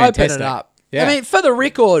 I'm it would be fantastic. open it up. Yeah. I mean, for the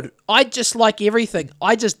record, I just like everything.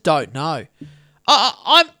 I just don't know.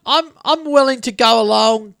 I'm willing to go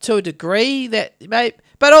along to a degree that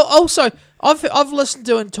but also I've listened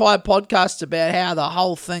to entire podcasts about how the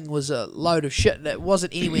whole thing was a load of shit and it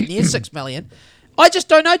wasn't anywhere near 6 million. I just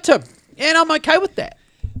don't know, Tim. And I'm okay with that.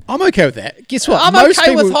 I'm okay with that. Guess what? I'm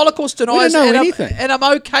okay with Holocaust deniers. We don't know anything. And I'm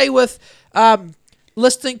okay with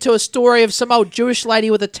listening to a story of some old Jewish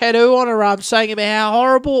lady with a tattoo on her arm saying about how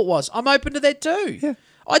horrible it was. I'm open to that too. Yeah.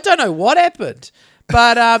 I don't know what happened.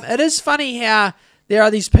 But it is funny how there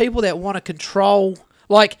are these people that want to control,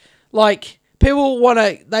 like people want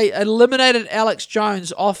to, they eliminated Alex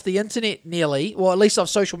Jones off the internet nearly, or at least off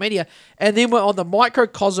social media, and then we're on the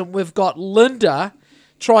microcosm, we've got Linda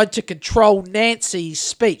tried to control Nancy's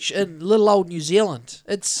speech in little old New Zealand.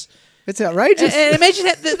 It's outrageous. And imagine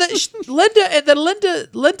that the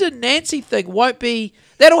Linda Nancy thing won't be,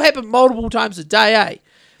 that'll happen multiple times a day, eh?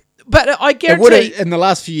 But I guarantee... in the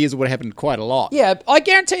last few years, it would have happened quite a lot. Yeah, I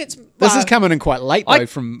guarantee it's... This is coming in quite late, though,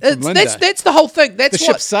 from Linda. That's the whole thing. The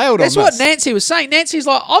ship sailed on this. That's what Nancy was saying. Nancy's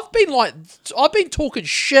like, I've been talking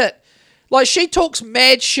shit. Like, she talks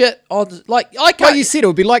mad shit on... Like, I can't... Well, you said it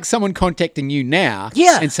would be like someone contacting you now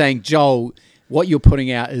and saying, Joel, what you're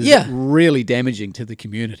putting out is really damaging to the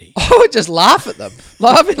community. I would just laugh at them.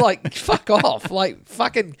 Like, I'd be like, fuck off. Like,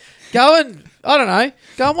 fucking go and, I don't know,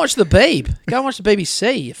 go and watch the Beeb. Go and watch the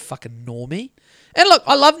BBC, you fucking normie. And look,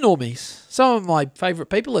 I love normies. Some of my favourite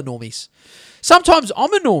people are normies. Sometimes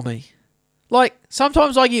I'm a normie. Like,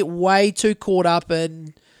 sometimes I get way too caught up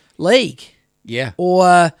in league. Yeah.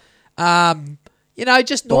 Or,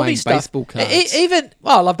 just Buying normie stuff. baseball cards.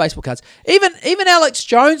 I love baseball cards. Even Alex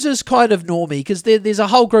Jones is kind of normie because there's a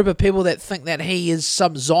whole group of people that think that he is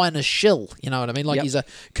some Zionist shill. You know what I mean? Like he's a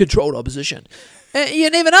controlled opposition. You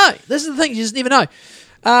never know. This is the thing. You just never know.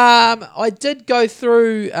 I did go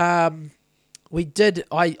through. I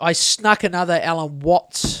snuck another Alan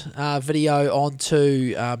Watts video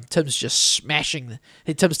onto Tim's just smashing.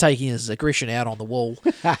 Tim's taking his aggression out on the wall.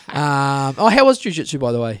 How was jiu-jitsu,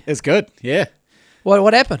 by the way? It's good. Yeah.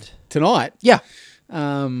 What happened Tonight? Yeah.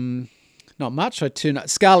 Not much.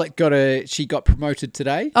 Scarlett got promoted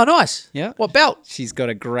today. Oh, nice. Yeah. What belt? She's got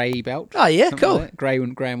a grey belt. Oh, yeah, cool. Like grey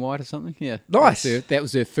and white or something. Yeah. Nice. That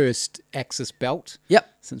was her first Axis belt. Yep.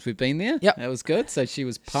 Since we've been there. Yep. That was good. So she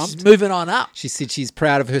was pumped. She's moving on up. She said she's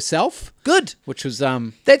proud of herself. Good. Which was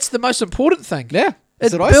That's the most important thing. Yeah.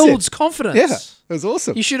 It builds confidence. Yeah. It was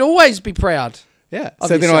awesome. You should always be proud. Yeah. Of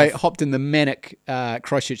So then I yourself. hopped in the manic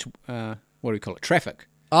Christchurch what do we call it? Traffic.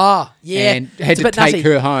 Ah, yeah. And had to take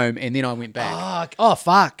her home, and then I went back. Oh,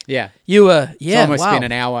 fuck. Yeah. You were, yeah, So I almost wow. spent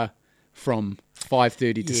an hour from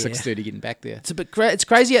 5:30 to Yeah. 6:30 getting back there. It's a bit it's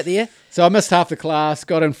crazy out there. So I missed half the class,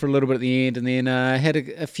 got in for a little bit at the end, and then had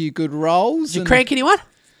a few good rolls. Did you crank anyone?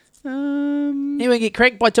 Um, Anyone get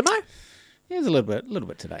cranked by Timo? yeah, it was a little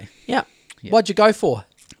bit today. Yeah. What'd you go for?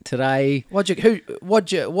 Today, What part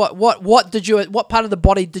of the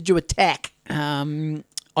body did you attack?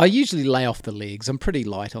 I usually lay off the legs. I'm pretty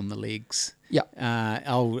light on the legs. Yeah.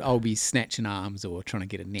 I'll be snatching arms or trying to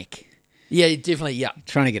get a neck. Yeah, definitely, yeah.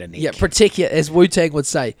 Trying to get a neck. Yeah, protect your, as Wu-Tang would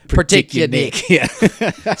say, protect your neck. Yeah.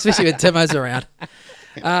 Especially when Timo's around.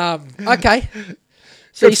 Okay.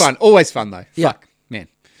 So Good fun. Always fun, though. Yeah. Fuck, man.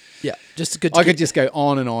 Yeah, just good I could just go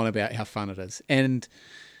on and on about how fun it is. And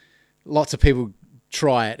lots of people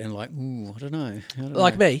try it and like, ooh, I don't know.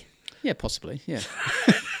 like me. Yeah, possibly. Yeah.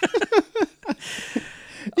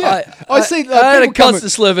 I see. I had a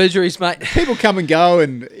constant slew of injuries, mate. People come and go,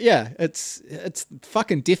 and yeah, it's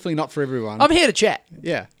fucking definitely not for everyone. I'm here to chat.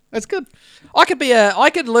 Yeah, that's good. I could be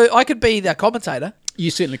the commentator. You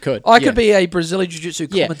certainly could. I could be a Brazilian Jiu-Jitsu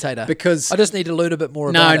commentator because I just need to learn a bit more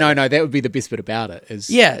about it. No, that would be the best bit about it.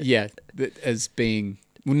 As being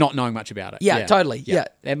not knowing much about it. Yeah, totally. Yeah.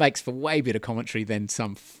 That makes for way better commentary than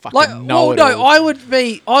some fucking Like, well, no, I would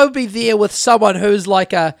be there with someone who's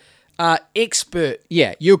like a expert.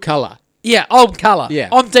 Yeah, your colour. Yeah, I'm colour. Yeah.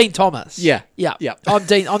 I'm Dean Thomas. Yeah. Yeah. Yeah. I'm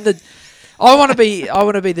Dean. I want to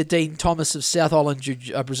be the Dean Thomas of South Island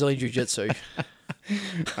Brazilian Jiu-Jitsu.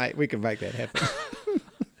 Mate, we can make that happen.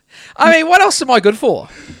 I mean, what else am I good for?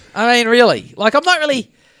 I mean, really, like I'm not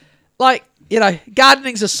really like,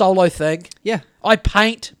 gardening's a solo thing. Yeah. I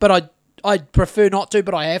paint, but I prefer not to,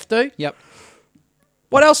 but I have to. Yep.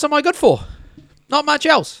 What else am I good for? Not much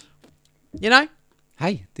else.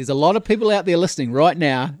 Hey, there's a lot of people out there listening right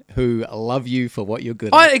now who love you for what you're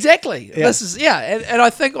good at. Exactly. Yeah. This is and I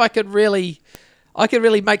think I could really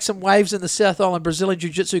make some waves in the South Island Brazilian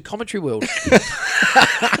Jiu-Jitsu commentary world.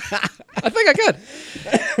 I think I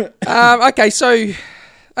could.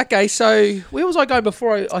 Okay, so where was I going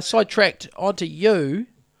before I sidetracked onto you?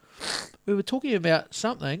 We were talking about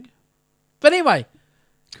something. But anyway,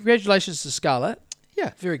 congratulations to Scarlett.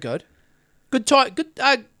 Yeah. Very good. Good time.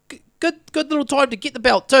 Good little time to get the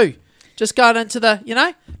belt too. Just going into the,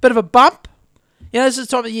 bit of a bump. This is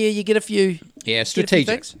the time of year you get a few. Yeah, Get a few strategic.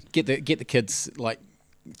 things. Get the kids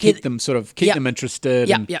keep them interested.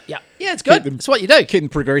 Yeah, and yeah. Yeah, it's good. It's what you do. Keep them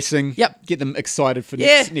progressing. Yep. Get them excited for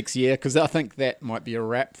Yeah. next year, because I think that might be a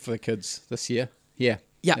wrap for the kids this year. Yeah.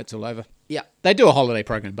 Yeah. It's all over. Yeah. They do a holiday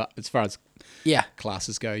program, but as far as Yeah.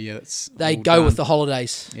 classes go, it's They all go done with the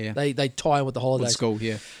holidays. Yeah. They tie in with the with holidays. school.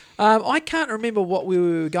 Yeah. I can't remember what we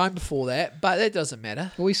were going before that, but that doesn't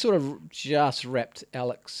matter. Well, we sort of just wrapped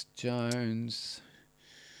Alex Jones,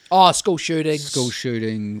 Oh, school shootings. school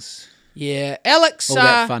shootings, Yeah. Alex. all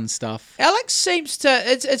that fun stuff. Alex seems to.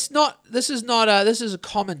 It's not. This is not a. This is a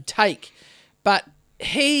common take, but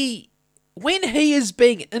when he is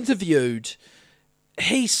being interviewed,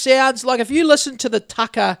 he sounds like, if you listen to the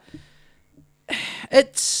Tucker,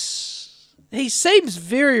 he seems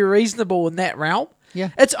very reasonable in that realm.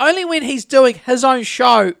 Yeah. It's only when he's doing his own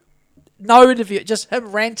show, no interview, just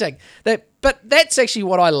him ranting. But that's actually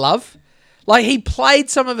what I love. Like, he played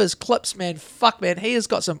some of his clips, man. Fuck, man. He has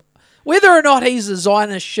got some. Whether or not he's a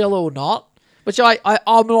Zionist shill or not, which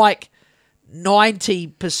I'm like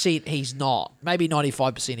 90% he's not. Maybe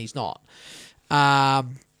 95% he's not.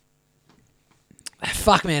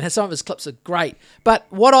 Fuck, man. Some of his clips are great. But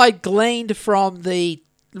what I gleaned from the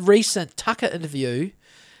recent Tucker interview,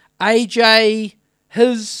 AJ,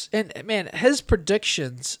 his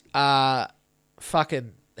predictions are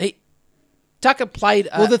fucking. Tucker played.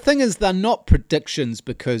 Well, the thing is, they're not predictions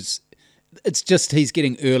because it's just he's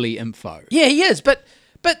getting early info. Yeah, he is, but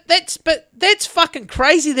that's fucking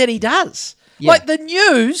crazy that he does. Yeah. Like the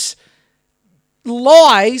news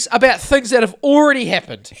lies about things that have already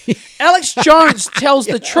happened. Alex Jones tells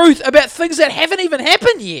the truth about things that haven't even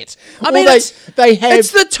happened yet. I mean, it's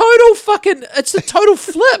the total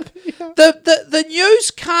flip. The news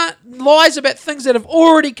can't lies about things that have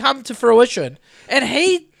already come to fruition, and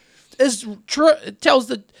he is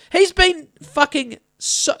he's been fucking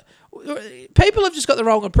so. People have just got the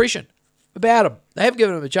wrong impression about him. They haven't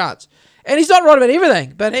given him a chance, and he's not right about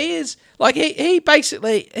everything. But he is like he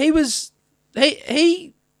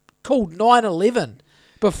called 9/11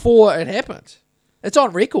 before it happened. It's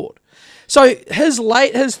on record. So his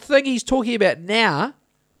thing he's talking about now,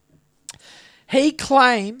 he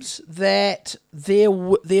claims that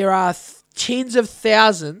there are tens of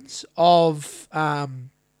thousands of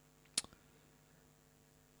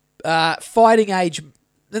fighting age, and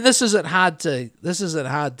this isn't hard to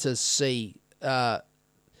see the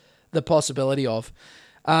possibility of.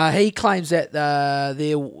 He claims that there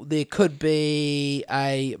could be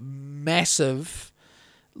a massive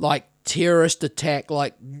terrorist attack,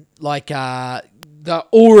 they're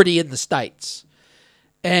already in the States,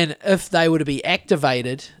 and if they were to be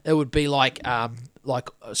activated, it would be like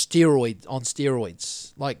steroids.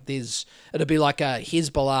 It'd be like a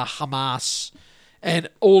Hezbollah, Hamas, and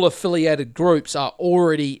all affiliated groups are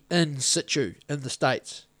already in situ in the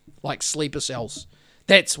States, like sleeper cells.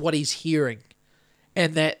 That's what he's hearing.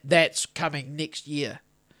 And that's coming next year.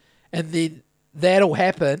 And then that'll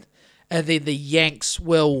happen, and then the Yanks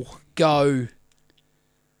will go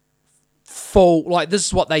full, this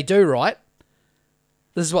is what they do, right?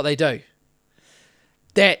 This is what they do.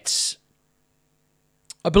 I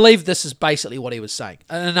believe this is basically what he was saying,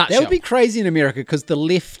 in a nutshell. That would be crazy in America, because the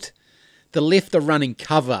left are running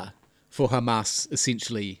cover for Hamas,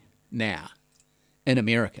 essentially, now. In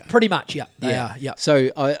America. Pretty much, yeah. They are, yeah.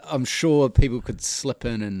 So I'm sure people could slip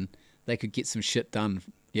in and they could get some shit done.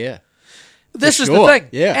 Yeah. This is the thing.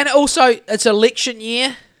 Yeah. And also, it's election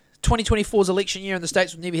year. 2024 is election year in the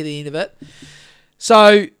States. We'll never hear the end of it.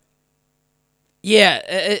 So,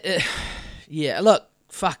 yeah. Look,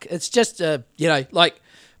 fuck. It's just,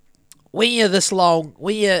 when you're this long,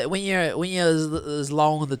 when you're as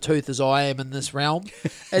long in the tooth as I am in this realm,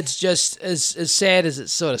 it's just as sad as it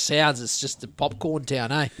sort of sounds. It's just a popcorn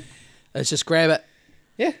town, eh? Let's just grab it.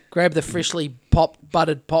 Yeah. Grab the freshly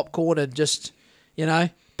buttered popcorn and just,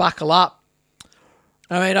 buckle up.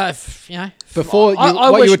 I mean, Before,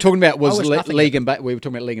 what you were talking about was we were talking about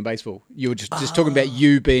league and baseball. You were just talking about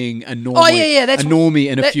you being a normie, that's a normie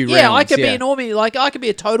in a few rounds. Yeah, I could be a normie. I could be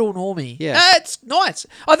a total normie. Yeah. It's nice.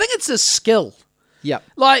 I think it's a skill. Yep.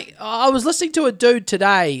 I was listening to a dude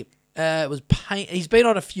today. He's been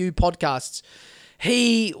on a few podcasts.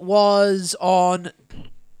 He was on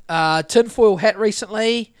Tinfoil Hat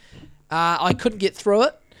recently. I couldn't get through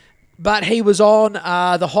it. But he was on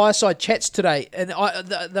the Higher Side Chats today, and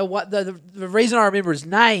the reason I remember his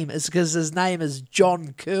name is because his name is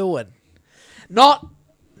John Kerwin, not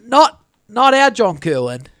our John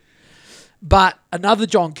Kerwin, but another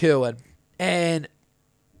John Kerwin, and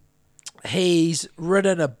he's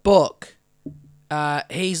written a book.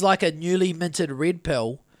 He's like a newly minted red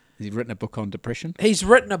pill. Has he written a book on depression? He's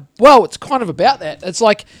written it's kind of about that. It's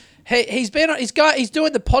like. He's doing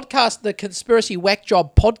the podcast, the Conspiracy Whack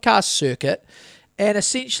Job podcast circuit, and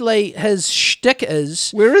essentially his shtick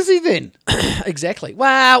is... Where is he then? Exactly.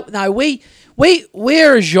 Well, no, we're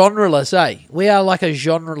a genreless, eh? We are like a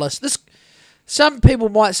genreless. Some people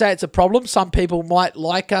might say it's a problem. Some people might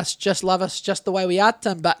like us, just love us just the way we are,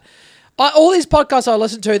 Tim. But all these podcasts I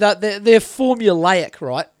listen to, they're formulaic,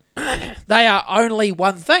 right? They are only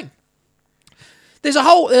one thing. There's a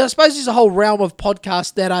whole realm of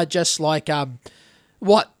podcasts that are just like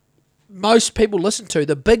what most people listen to.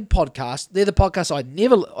 The big podcasts, they're the podcasts I've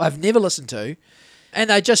never listened to,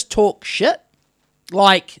 and they just talk shit.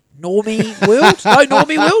 Like Normie World. No,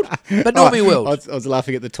 Normie World, but Normie World. I was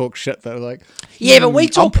laughing at the talk shit though. Like, yeah, but we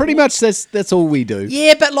talk pretty much. That's all we do.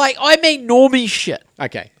 Yeah, but I mean Normie shit.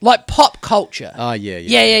 Okay. Like pop culture. Oh yeah.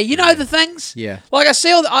 You know the things. Yeah. Like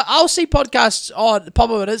I'll see podcasts pop up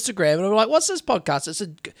on Instagram, and I'm like, what's this podcast? It's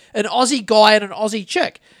an Aussie guy and an Aussie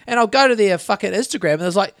chick, and I'll go to their fucking Instagram, and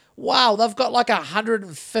it's like, wow, they've got like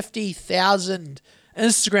 150,000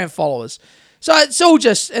 Instagram followers. So it's all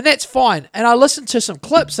just, and that's fine. And I listened to some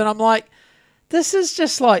clips, and I'm like, this is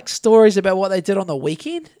just like stories about what they did on the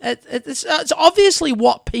weekend. It's obviously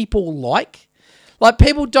what people like. Like,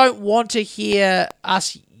 people don't want to hear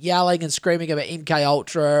us yelling and screaming about MK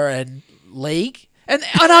Ultra and League. And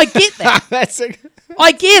I get that.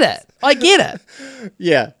 I get it.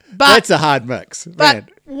 Yeah, but that's a hard mix. But man.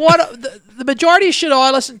 what the majority of shit I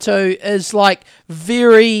listen to is like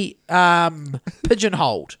very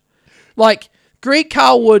pigeonholed. Like Greg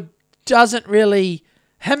Carlwood doesn't really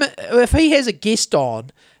if he has a guest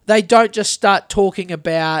on, they don't just start talking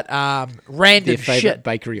about random their favorite shit.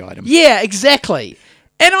 bakery item. Yeah, exactly.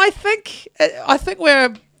 And I think I don't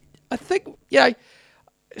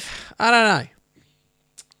know.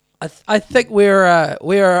 I think we're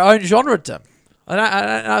our own genre, Tim.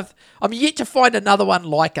 I'm yet to find another one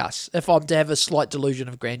like us. If I'm to have a slight delusion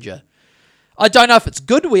of grandeur, I don't know if it's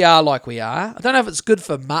good. We are like we are. I don't know if it's good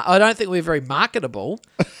for. I don't think we're very marketable.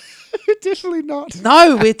 Definitely not.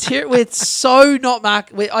 No, we're so not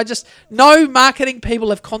no marketing people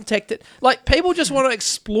have contacted. Like people just want to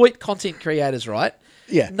exploit content creators, right?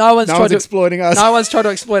 Yeah. No one's exploiting us. No one's trying to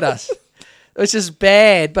exploit us. Which is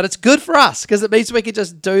bad, but it's good for us because it means we can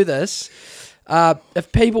just do this.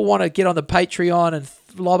 If people want to get on the Patreon and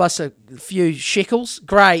lob us a few shekels,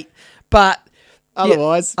 great. But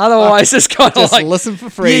otherwise, it's kind of like listen for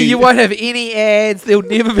free. Yeah, you won't have any ads. There'll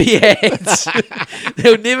never be ads.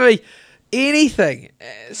 There'll never be anything.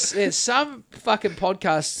 Some fucking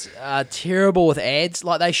podcasts are terrible with ads.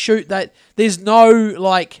 Like they shoot that. There's no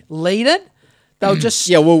like lead in. They'll just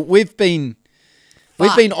Well, we've been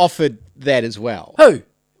offered that as well. Who?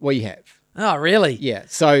 We have. Oh, really? Yeah.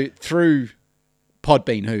 So through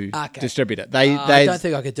Podbean, who distribute it, they I don't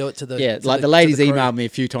think I could do it to the the ladies emailed me a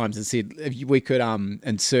few times and said if we could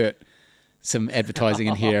insert some advertising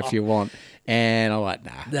in here if you want, and I'm like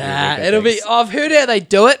nah, it'll be. I've heard how they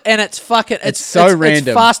do it, and it's fucking. It's so random.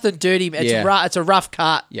 It's fast and dirty. It's a rough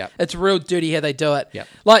cut. Yeah. It's real dirty how they do it. Yep.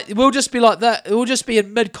 Like we'll just be like that. It will just be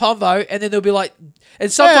in mid convo, and then they'll be like,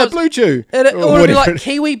 and sometimes Blue Chew. It'll be like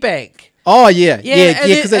Kiwi Bank. Oh yeah,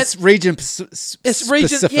 because it's region. It's region,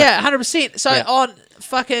 specific. 100%. So on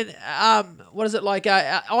fucking what is it like?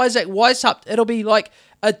 Isaac Weishaupt, it'll be like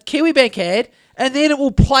a Kiwi Bank ad, and then it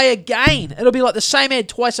will play again. It'll be like the same ad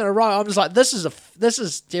twice in a row. I'm just like, this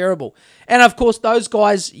is terrible. And of course, those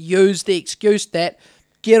guys use the excuse that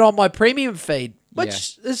get on my premium feed,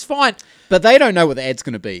 which is fine. But they don't know what the ad's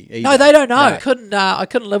going to be either. No, they don't know. No. I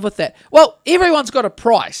couldn't live with that. Well, everyone's got a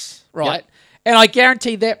price, right? Yep. And I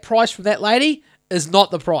guarantee that price from that lady is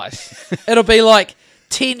not the price. It'll be like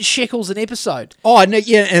 10 shekels an episode. Oh, no,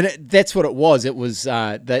 yeah, and that's what it was. It was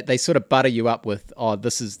they sort of butter you up with,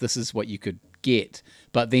 this is what you could get.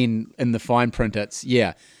 But then in the fine print, it's,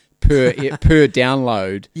 per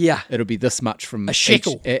download, it'll be this much from a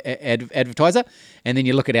shekel advertiser. And then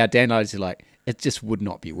you look at our downloads, you're like, it just would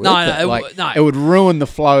not be worth it. No. It would ruin the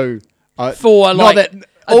flow. For like...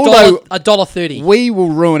 $1.30. We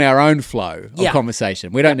will ruin our own flow of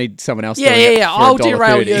conversation. We don't need someone else doing it for I'll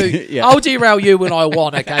derail you. I'll derail you when I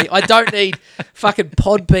want, okay? I don't need fucking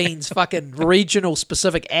Podbean's fucking regional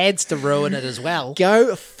specific ads to ruin it as well.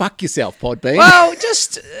 Go fuck yourself, Podbean. Well,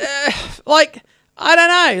 just, I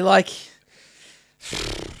don't know,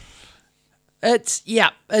 it's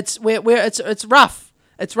rough.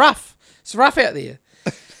 It's rough. It's rough out there.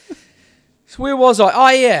 So where was I? Oh,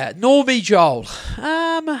 yeah. Normie Joel.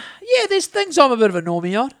 There's things I'm a bit of a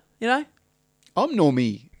normie on, you know? I'm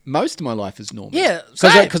normie. Most of my life is normie. Yeah,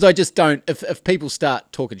 because I just don't... If people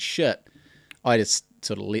start talking shit, I just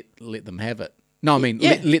sort of let them have it. No, I mean,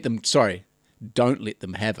 let them... Sorry. Don't let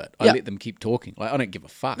them have it. I let them keep talking. Like, I don't give a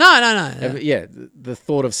fuck. No. Yeah, the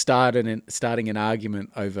thought of starting an argument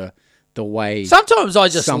over the way... Sometimes I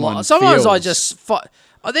just lie. Sometimes I just...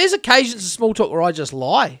 There's occasions in small talk where I just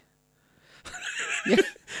lie. Yeah.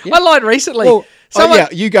 I lied recently. Well,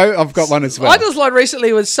 you go. I've got one as well. I just lied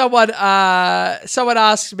recently when someone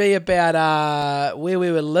asked me about where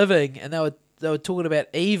we were living, and they were talking about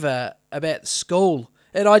Eva, about school,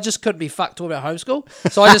 and I just couldn't be fucked talking about homeschool.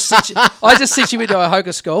 So I just sent you into a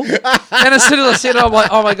hokey school, and as soon as I said it, I'm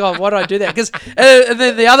like, oh my god, why did I do that? Because and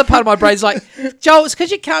then the other part of my brain's like, Joel, it's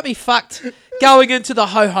because you can't be fucked going into the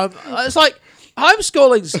home. It's like.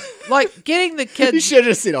 Homeschooling's like getting the kids. You should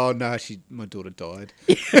have said, "Oh no, my daughter died."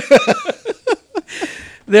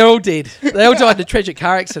 They're all dead. They all died in a tragic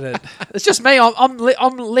car accident. It's just me. I'm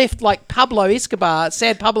left like Pablo Escobar,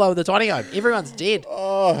 sad Pablo in the tiny home. Everyone's dead.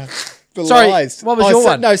 Oh, the Sorry, lies. What was your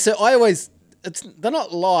one? No, so I always they're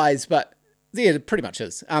not lies, but yeah, it pretty much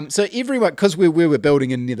is. So everyone, because we were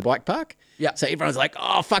building in near the bike park. Yeah. So everyone's like,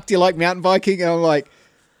 "Oh fuck, do you like mountain biking?" And I'm like.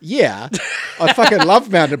 Yeah, I fucking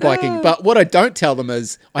love mountain biking. But what I don't tell them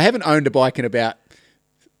is I haven't owned a bike in about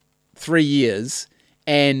 3 years,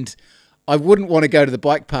 and I wouldn't want to go to the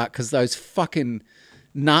bike park because those fucking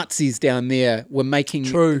Nazis down there were making...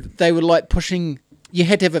 True. They were like pushing You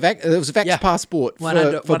had to have it was a Vax passport.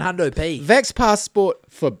 100p. Vax passport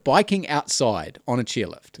for biking outside on a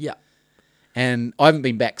chairlift. Yeah. And I haven't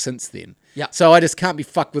been back since then. Yeah. So I just can't be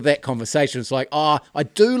fucked with that conversation. It's like, I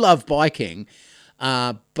do love biking,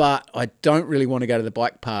 but I don't really want to go to the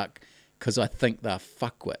bike park because I think they're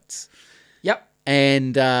fuckwits. Yep.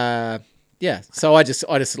 And so I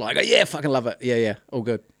just like, fucking love it. Yeah, all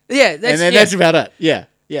good. Yeah, that's about it. Yeah.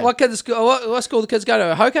 Yeah. What school the kids go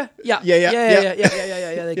to? Hoka? Yeah. Yeah.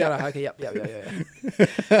 They go to Hoka. Yep.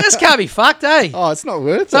 This can't be fucked, eh? Oh, it's not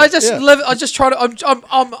worth it. So I just live. I just try to.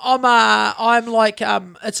 I'm like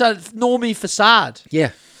it's a Normie Facade.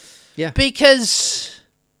 Yeah. Because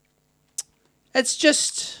it's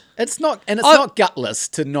just. It's not, and it's not gutless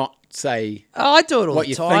to not say. I do it all what the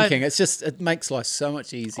you're time. thinking. It's just it makes life so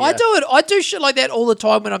much easier. I do shit like that all the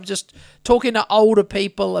time when I'm just talking to older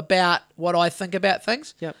people about what I think about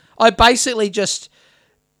things. Yep. I basically just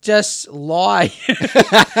lie,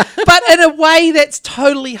 but in a way that's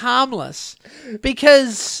totally harmless,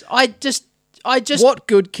 because I just what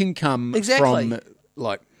good can come Exactly. from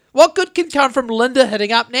what good can come from Linda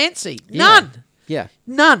hitting up Nancy? None. Yeah.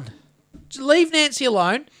 None. Just leave Nancy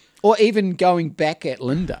alone. Or even going back at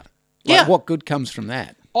Linda. What good comes from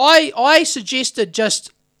that? I suggested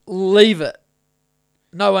just leave it.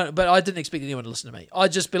 No one, but I didn't expect anyone to listen to me.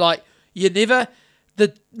 I'd just be like, never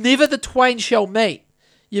the twain shall meet.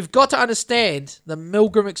 You've got to understand the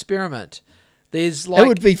Milgram experiment. There's It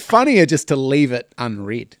would be funnier just to leave it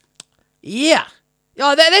unread. Yeah.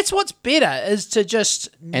 That's what's better, is to just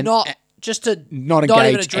not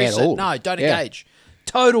engage even at all. No, don't engage.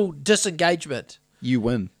 Total disengagement. You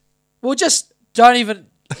win. Well, just don't even,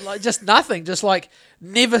 just nothing. Just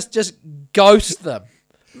never, just ghost them.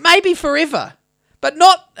 Maybe forever. But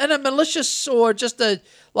not in a malicious or just a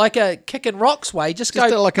kicking rocks way. Just go,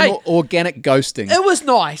 an organic ghosting. It was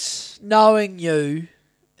nice knowing you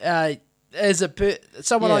as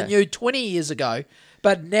someone I knew 20 years ago,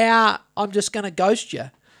 but now I'm just going to ghost you.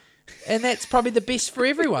 And that's probably the best for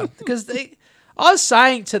everyone. Because I was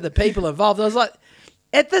saying to the people involved, I was like,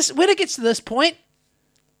 when it gets to this point,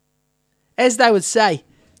 as they would say,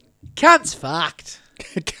 cunt's fucked.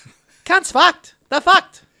 Cunt's fucked. They're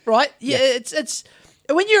fucked, right? Yeah. It's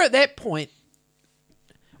when you're at that point,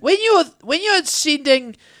 when you're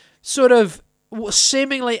sending sort of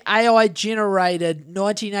seemingly AI generated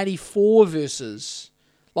 1984 verses,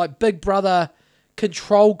 like Big Brother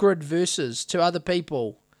control grid verses to other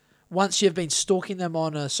people, once you've been stalking them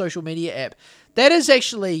on a social media app, that is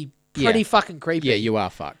actually pretty fucking creepy. Yeah, you are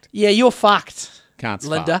fucked. Yeah, you're fucked. Cunt's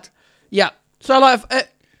Linda. fucked. Yeah. So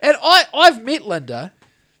and I've met Linda,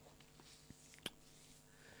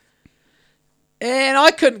 and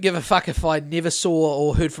I couldn't give a fuck if I never saw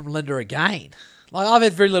or heard from Linda again. I've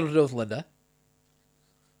had very little to do with Linda.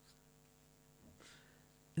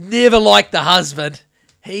 Never liked the husband.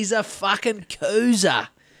 He's a fucking coozer.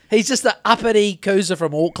 He's just the uppity coozer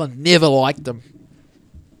from Auckland. Never liked him.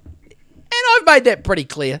 And I've made that pretty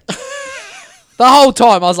clear. The whole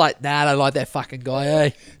time I was like, nah, I don't like that fucking guy, eh?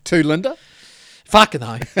 To Linda? Fuck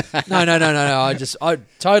no. No. I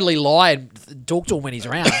totally lie and talk to him when he's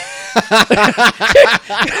around. You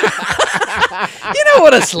know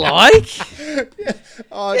what it's like. You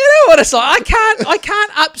know what it's like. I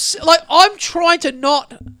can't upset. I'm trying to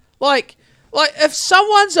not if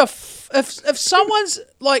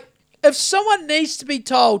someone needs to be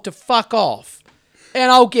told to fuck off,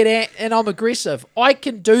 and I'll get at and I'm aggressive, I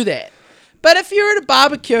can do that. But if you're at a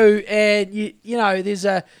barbecue and you know there's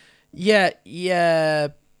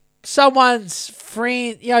someone's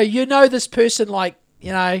friend, you know this person,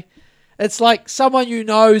 it's like someone you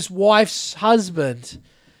know's wife's husband,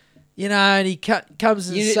 and he comes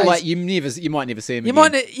and says, you might never see him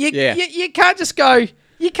you again. You can't just go,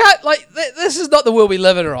 you can't, this is not the world we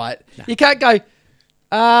live in, right? No. You can't go,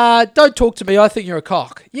 don't talk to me, I think you're a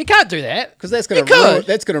cock. You can't do that. Because that's going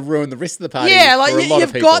to ruin the rest of the party. Yeah, for a lot you've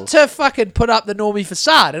of people. got to fucking put up the Normie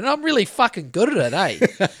Facade, and I'm really fucking good at it,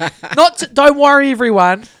 eh? Don't worry,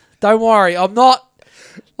 everyone. Don't worry. I'm not,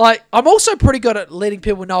 I'm also pretty good at letting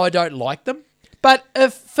people know I don't like them. But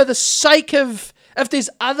if there's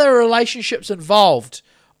other relationships involved,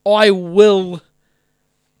 I will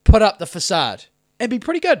put up the facade and be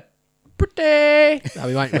pretty good. No,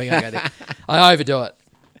 we won't go there. I overdo it.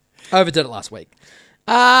 I overdid it last week.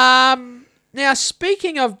 Now,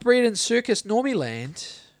 speaking of bread and circus Normie land,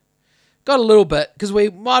 got a little bit, because we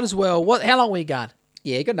might as well. How long we gone?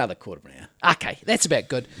 Yeah, you got another quarter of an hour. Okay, that's about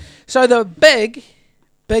good. So the big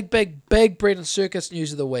bread and circus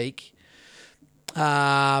news of the week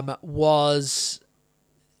was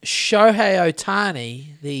Shohei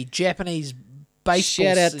Ohtani, the Japanese baseball.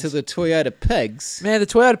 Shout out to the Toyota Pigs. Man, the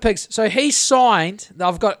Toyota Pigs. So he signed.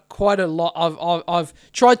 I've got quite a lot. I've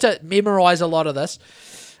tried to memorize a lot of this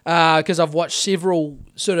because I've watched several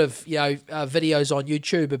sort of videos on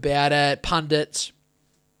YouTube about it, pundits.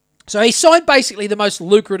 So he signed basically the most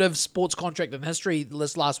lucrative sports contract in history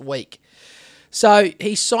this last week. So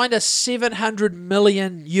he signed a $700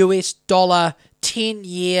 million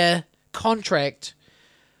 10-year contract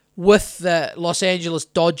with the Los Angeles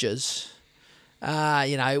Dodgers.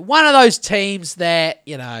 One of those teams that,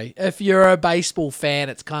 if you're a baseball fan,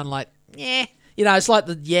 it's kind of like, it's like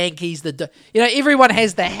the Yankees. Everyone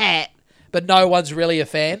has the hat, but no one's really a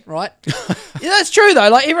fan, right? That's true though.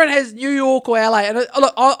 Like everyone has New York or LA, and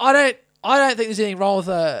look, I don't think there's anything wrong with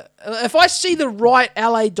if I see the right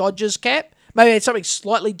LA Dodgers cap, maybe it's something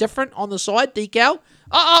slightly different on the side decal.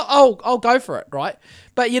 I'll go for it, right?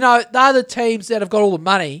 But they're the teams that have got all the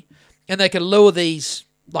money, and they can lure these.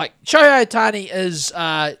 Like Shohei Ohtani is,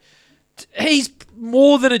 he's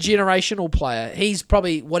more than a generational player. He's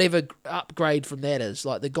probably whatever upgrade from that is.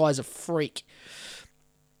 Like the guy's a freak.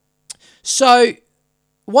 So,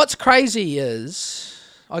 what's crazy is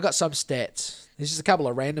I got some stats. There's just a couple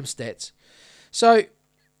of random stats. So,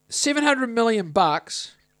 $700 million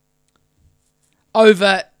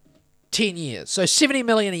over 10 years. So, $70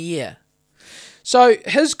 million a year. So,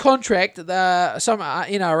 his contract, some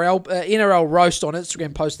NRL roast on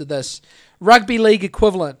Instagram posted this. Rugby league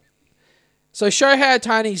equivalent. So, Shohei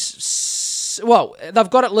Ohtani's, they've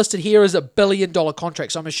got it listed here as $1 billion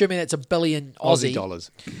contract. So, I'm assuming that's $1 billion Aussie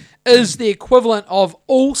dollars. Is the equivalent of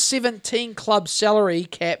all 17 club salary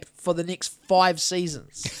cap for the next 5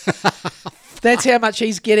 seasons. That's how much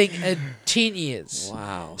he's getting in 10 years.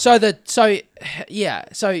 Wow.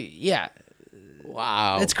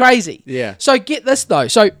 Wow. It's crazy. Yeah. So get this though.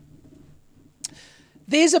 So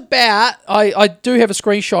there's about, I do have a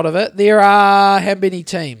screenshot of it. There are how many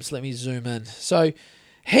teams? Let me zoom in. So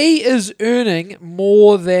he is earning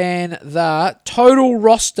more than the total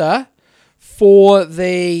roster for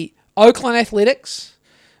the Oakland Athletics,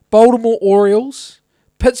 Baltimore Orioles,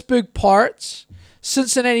 Pittsburgh Pirates,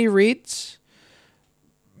 Cincinnati Reds,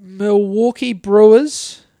 Milwaukee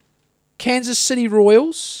Brewers, Kansas City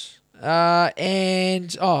Royals,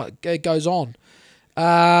 and it goes on.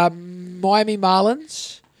 Miami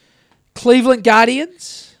Marlins, Cleveland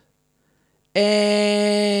Guardians,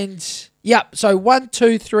 and so 1,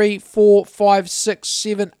 2, 3, 4, 5, 6,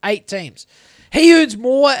 7, 8 teams. He earns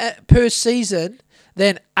more per season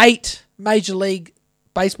than 8 Major League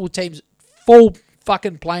Baseball teams full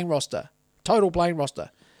fucking playing roster, total playing roster.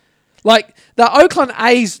 Like the Oakland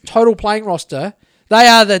A's total playing roster, they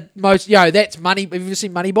are the most. That's money. Have you ever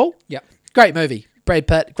seen Moneyball? Yeah, great movie. Brad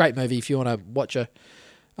Pitt, great movie. If you want to watch a,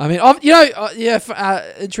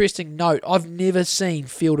 interesting note. I've never seen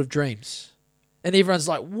Field of Dreams. And everyone's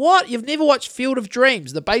like, "What? You've never watched Field of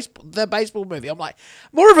Dreams, the baseball movie?" I'm like,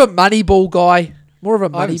 more of a Moneyball guy. More of a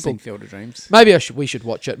Moneyball. I haven't seen Field of Dreams. Maybe we should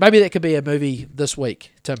watch it. Maybe that could be a movie this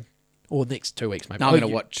week, Tim, or next 2 weeks. Maybe. No, I'm going to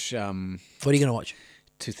watch. What are you going to watch?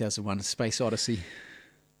 2001: Space Odyssey.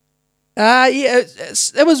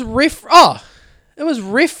 It was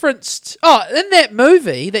referenced. In that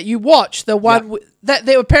movie that you watched, the one that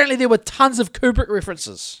apparently there were tons of Kubrick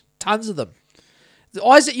references, tons of them.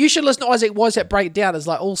 Isaac, you should listen to Isaac Weishaupt break it down. There's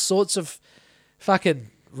like all sorts of fucking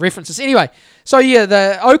references. Anyway, so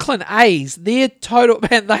the Oakland A's, their total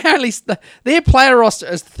their player roster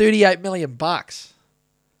is $38 million.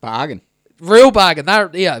 Bargain. Real bargain.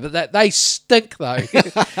 But they stink though.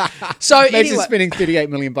 So imagine spending $38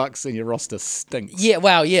 million and your roster stinks. Yeah,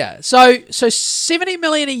 wow, yeah. So $70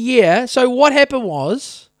 million a year. So what happened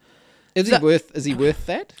was, is he worth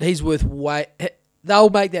that? He's worth way. They'll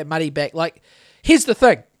make that money back. Like, here's the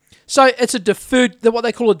thing. So it's a deferred, what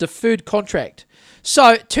they call a deferred contract.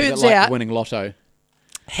 So it turns out winning lotto.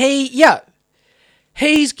 He's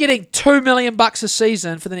getting $2 million a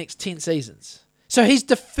season for the next 10 seasons. So he's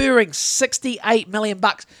deferring $68 million.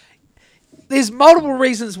 There's multiple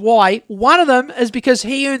reasons why. One of them is because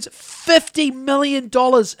he earns $50 million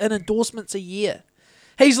in endorsements a year.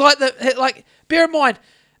 He's bear in mind,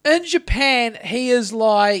 in Japan, he is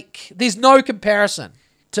like, there's no comparison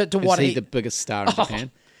to what he... Is he the biggest star in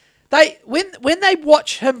Japan? When they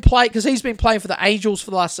watch him play, because he's been playing for the Angels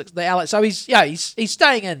for the last 6, the LA, so he's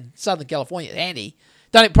staying in Southern California, Andy.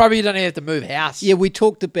 Probably don't have to move house. Yeah, we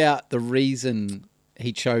talked about the reason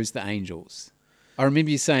he chose the Angels. I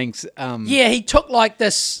remember you saying... he took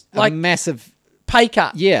this a massive... pay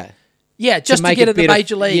cut. Yeah. Yeah, just to get in the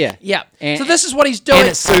Major League. Yeah. So this is what he's doing. And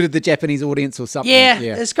it suited the Japanese audience or something. Yeah,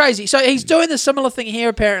 it's crazy. So he's doing the similar thing here,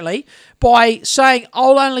 apparently, by saying,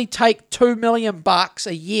 I'll only take $2 million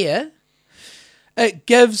a year, it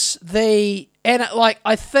gives I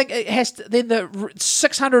think it has to, then the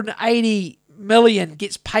 680 million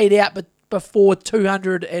gets paid out before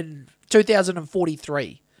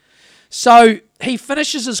 2043. So he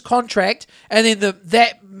finishes his contract, and then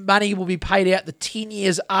that money will be paid out the 10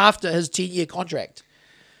 years after his 10-year contract.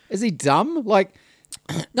 Is he dumb? Like,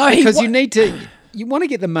 no, because you want to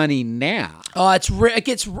get the money now. Oh, I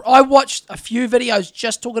watched a few videos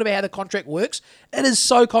just talking about how the contract works. It is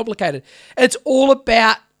so complicated. It's all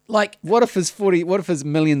about like, what if his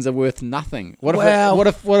millions are worth nothing? What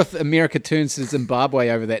if America turns to Zimbabwe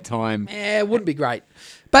over that time? Yeah, it wouldn't be great.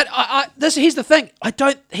 But here's the thing.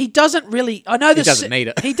 He doesn't really. I know this. He doesn't need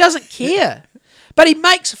it. He doesn't care. But he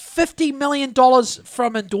makes $50 million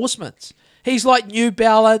from endorsements. He's like New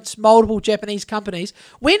Balance, multiple Japanese companies.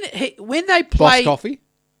 When they play Boss Coffee,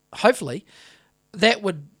 hopefully, that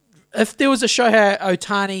would. If there was a Shohei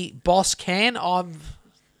Ohtani Boss Can, I'll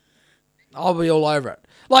be all over it.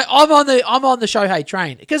 Like I'm on the Shohei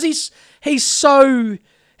train because he's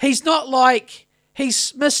not like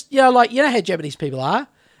he's missed. Like how Japanese people are.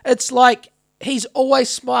 It's like he's always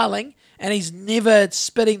smiling and he's never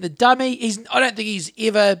spitting the dummy. I don't think he's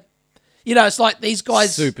ever. It's like these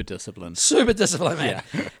guys... Super disciplined, man.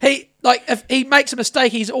 Yeah. If he makes a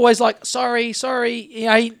mistake, he's always like, sorry.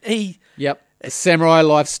 He Yep. Samurai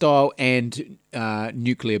lifestyle and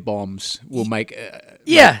nuclear bombs will make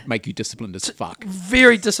you disciplined as fuck.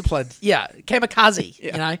 Very disciplined. Yeah. Kamikaze,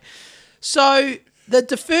 yeah. So the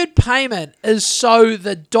deferred payment is so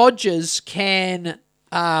the Dodgers can...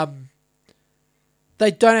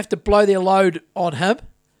 they don't have to blow their load on him.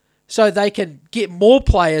 So they can get more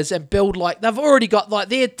players and build they've already got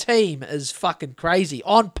their team is fucking crazy.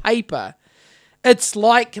 On paper, it's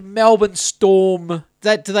like Melbourne Storm.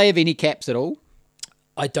 Do they have any caps at all?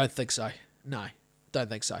 I don't think so. No, don't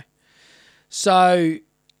think so. So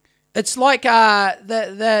it's like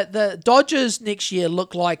the Dodgers next year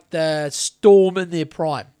look like the Storm in their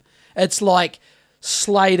prime. It's like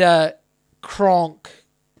Slater, Cronk,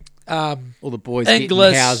 all the boys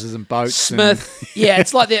Inglis, getting houses and boats. Smith. Yeah,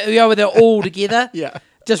 it's like they're all together. Yeah.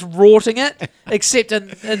 Just rorting it, except in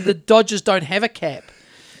the Dodgers don't have a cap.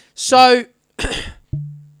 So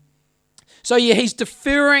he's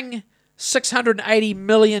deferring $680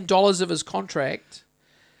 million of his contract.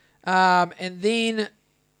 And then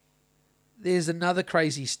there's another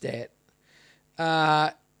crazy stat.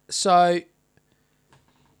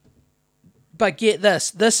 But get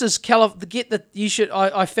this. This is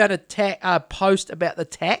I found a post about the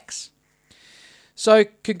tax. So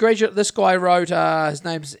this guy wrote, his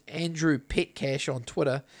name's Andrew Petcash on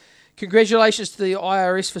Twitter. Congratulations to the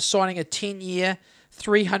IRS for signing a 10-year,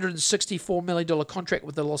 $364 million contract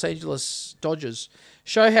with the Los Angeles Dodgers.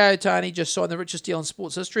 Shohei Ohtani just signed the richest deal in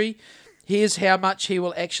sports history. Here's how much he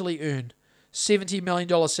will actually earn. $70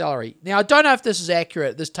 million salary. Now, I don't know if this is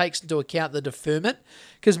accurate. This takes into account the deferment,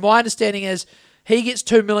 because my understanding is he gets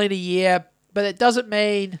 $2 million a year, but it doesn't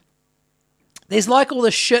mean there's like all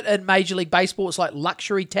the shit in Major League Baseball. It's like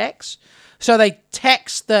luxury tax. So they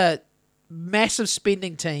tax the massive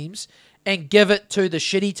spending teams and give it to the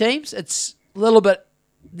shitty teams. It's a little bit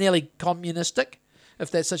nearly communistic,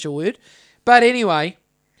 if that's such a word. But anyway,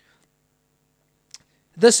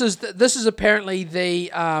 this is apparently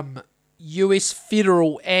the US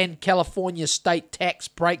federal and California state tax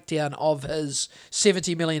breakdown of his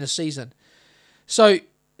 $70 million a season. So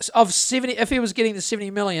if he was getting the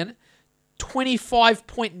 $70 million,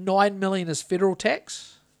 $25.9 million is federal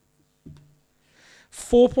tax,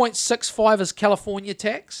 4.65 is California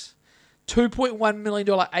tax, $2.1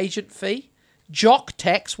 million agent fee, jock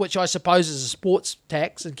tax, which I suppose is a sports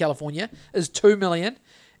tax in California, is $2 million,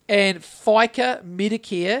 and FICA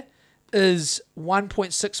Medicare is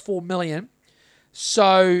 $1.64 million.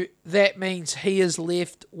 So that means he is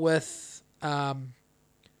left with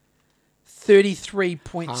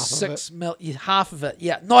 33.6 million. Half of it.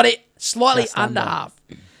 Yeah, not it. Slightly under half.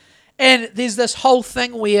 And there's this whole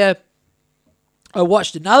thing where I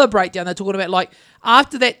watched another breakdown. They're talking about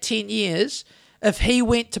after that 10 years, if he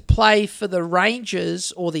went to play for the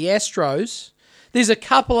Rangers or the Astros, there's a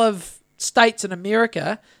couple of states in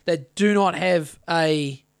America that do not have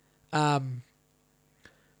an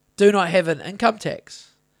income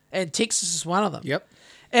tax, and Texas is one of them. Yep.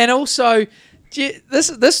 And also,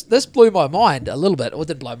 this blew my mind a little bit. Or it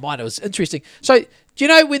didn't blow my mind. It was interesting. So, do you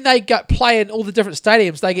know when they play in all the different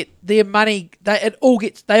stadiums, they get their money? They all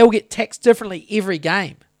get taxed differently every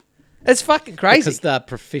game. It's fucking crazy. Because they're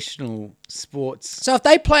professional sports. So if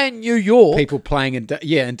they play in New York, people playing in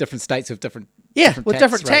different states with different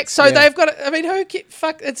different tax. So they've got.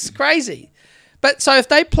 It's crazy. But so if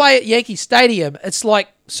they play at Yankee Stadium, it's like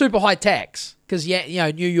super high tax because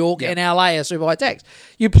New York and LA are super high tax.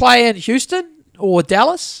 You play in Houston or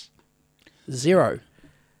Dallas, zero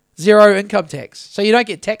income tax, so you don't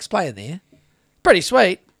get tax playing there. Pretty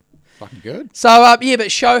sweet. Fucking good. So but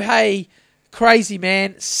Shohei, crazy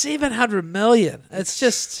man, 700 million.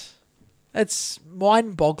 It's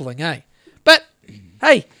mind-boggling, eh? But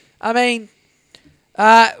hey, I mean,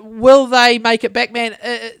 will they make it back, man?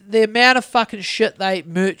 The amount of fucking shit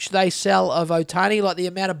merch they sell of Ohtani, like the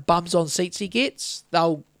amount of bums on seats he gets,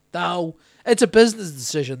 they'll. It's a business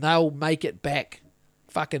decision. They'll make it back.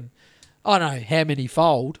 Fucking, I don't know how many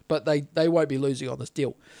fold, but they won't be losing on this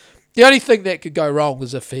deal. The only thing that could go wrong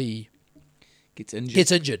is if he gets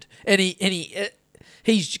injured, and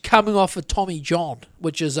he's coming off of Tommy John,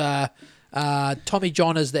 which is Tommy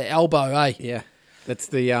John is the elbow, eh? Yeah. That's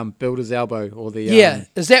the builder's elbow or the...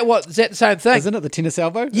 Is that the same thing? Isn't it the tennis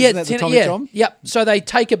elbow? Yeah. Isn't that the Tommy John? Yep. So they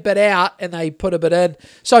take a bit out and they put a bit in.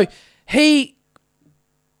 So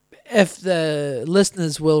if the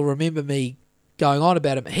listeners will remember me going on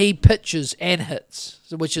about him, he pitches and hits,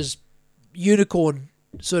 which is unicorn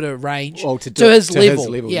sort of range to his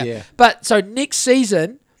level. Yeah. But so next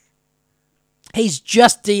season, he's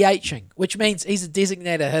just DHing, which means he's a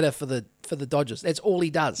designated hitter for the Dodgers. That's all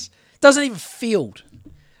he does. Doesn't even field.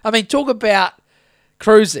 I mean, talk about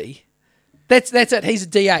cruisy. That's it. He's a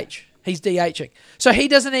DH. He's DHing. So he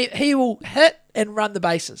will hit and run the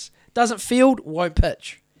bases. Doesn't field, won't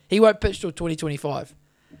pitch. He won't pitch till 2025.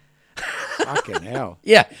 Fucking hell.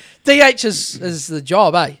 Yeah. DH is the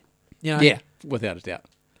job, eh? Yeah, without a doubt.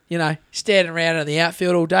 Standing around in the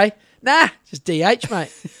outfield all day. Nah, just DH,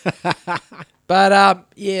 mate. But,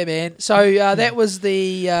 yeah, man. So that was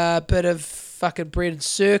the bit of fucking Brendan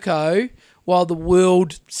Serco while the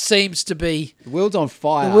world seems to be... The world's on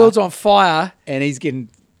fire. The world's on fire. And he's getting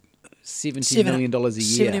 $70 million a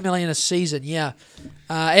year. $70 million a season, yeah.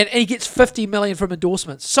 And he gets $50 million from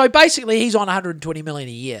endorsements. So basically he's on $120 million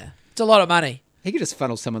a year. It's a lot of money. He could just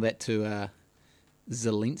funnel some of that to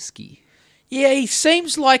Zelensky. Yeah, he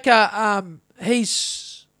seems like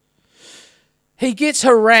he gets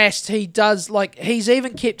harassed. He does, he's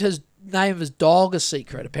even kept his name of his dog a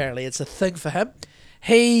secret, apparently. It's a thing for him.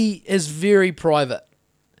 He is very private.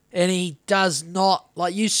 And he does not,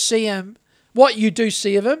 you see him, what you do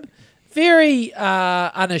see of him, very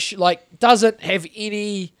doesn't have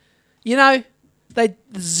any,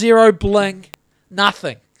 zero bling,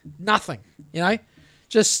 nothing,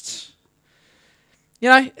 just,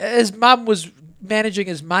 his mum was managing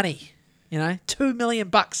his money, $2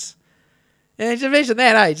 million. And just imagine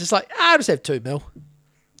that, eh? Just I'll just have $2 million.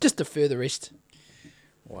 Just defer the rest.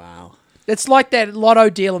 Wow. It's like that lotto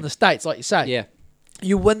deal in the States, like you say. Yeah.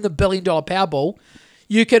 You win the $1 billion Powerball.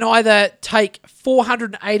 You can either take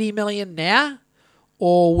 $480 million now,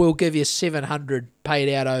 or we'll give you $700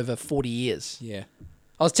 paid out over 40 years. Yeah.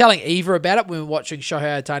 I was telling Eva about it when we were watching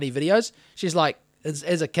Shohei Ohtani videos. She's like,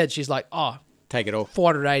 as a kid, she's like, oh, take it all.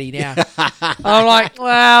 480 now. I'm like,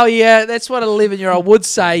 well, yeah, that's what an 11-year-old would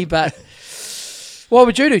say, but what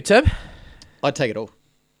would you do, Tim? I'd take it all.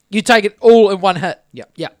 You take it all in one hit.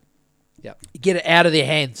 Yep. You get it out of their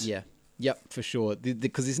hands. Yeah. Yep, for sure.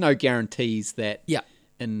 Because there's no guarantees that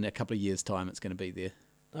in a couple of years' time it's going to be there.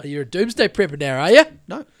 Oh, you're a doomsday prepper now, are you?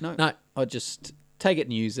 No. I'd just take it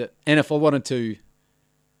and use it. And if I wanted to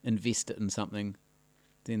invest it in something,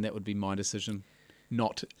 then that would be my decision,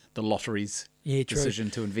 not the lottery's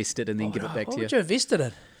decision to invest it and then give it back to you. What would you invest it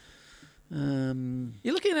in?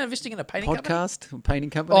 You're looking at investing in a painting painting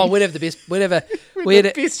company. Oh, we'd have the best. We'd have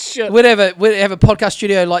the best shit. We'd have a podcast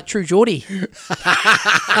studio like True Geordie,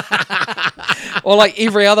 or like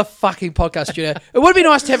every other fucking podcast studio. It would be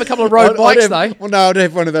nice to have a couple of Rode mics though. Well, no, I'd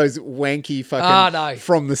have one of those wanky fucking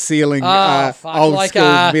from the ceiling, old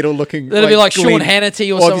school metal looking. That'd be like Sean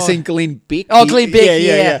Hannity or something. Have you seen Glenn Beck? Oh, Glenn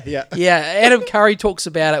Beck, yeah. Adam Curry talks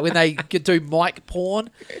about it when they do mic porn.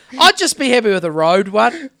 I'd just be happy with a Rode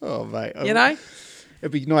one. Oh, mate.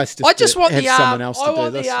 It'd be nice to have someone else to do this. I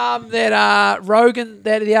want the arm that Rogan,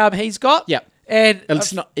 the arm he's got. Yeah. And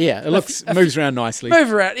it's moves around nicely.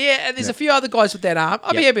 Move around, yeah. And there's a few other guys with that arm.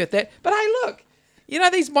 I'd be happy with that. But hey, look,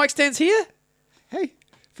 these mic stands here? Hey,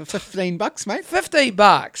 for $15, mate.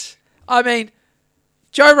 $15. I mean,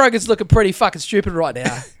 Joe Rogan's looking pretty fucking stupid right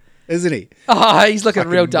now. Isn't he? Oh, he's looking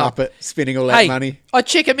real dumb. Muppet, spending all that money. I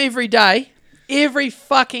check him every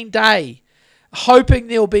fucking day, hoping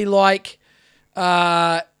there'll be like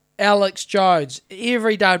Alex Jones.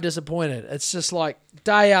 Every day I'm disappointed. It's just like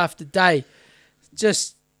day after day.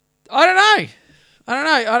 Just, I don't know.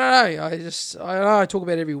 I talk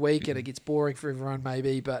about it every week and it gets boring for everyone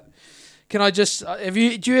maybe, but can I just, do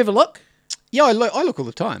you ever look? Yeah, I look all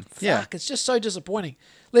the time. Fuck, it's just so disappointing.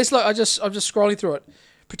 Let's look. I'm just scrolling through it.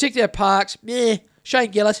 Protect our parks. Yeah.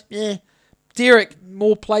 Shane Gillis. Yeah. Derek.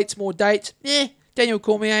 More plates, more dates. Yeah. Daniel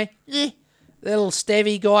Cormier. Yeah. That little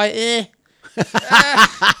Stavvy guy. Yeah.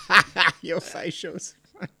 Your facials.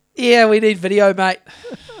 Yeah, we need video, mate.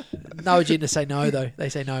 No agenda say no, though. They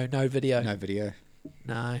say no video. No video.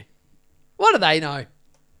 No. What do they know?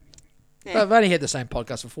 Yeah. They've only had the same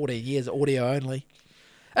podcast for 14 years, audio only.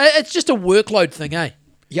 It's just a workload thing, eh?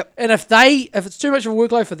 Yep. And if it's too much of a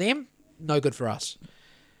workload for them, no good for us.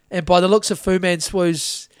 And by the looks of Fu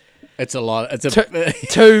Manchu's, it's a lot. It's a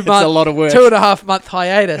lot of work. 2.5 month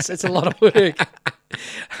hiatus. It's a lot of work.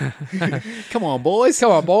 Come on, boys.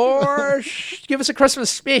 Give us a Christmas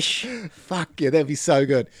special. Fuck yeah, that'd be so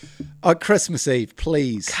good. Oh, Christmas Eve,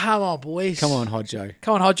 please. Come on, boys. Come on, Hodjo.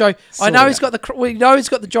 I know he's got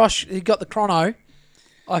the chrono.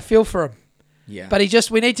 I feel for him. Yeah. But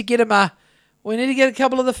we need to get him we need to get a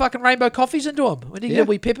couple of the fucking rainbow coffees into him. We need to get a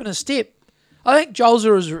wee pep in his step. I think Joel's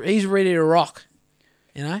he's ready to rock.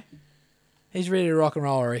 You know? He's ready to rock and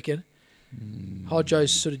roll, I reckon.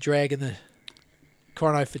 Hodjo's sort of dragging the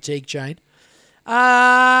chrono fatigue chain.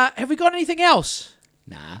 Have we got anything else?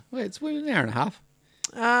 Nah. We're an hour and a half.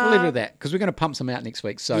 We'll leave it at that because we're going to pump some out next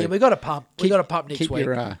week. So yeah, we got to pump. We got to pump next week.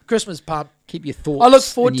 Christmas pump. Keep your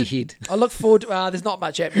thoughts in your head. I look forward to. There's not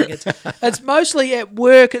much happening. It's mostly at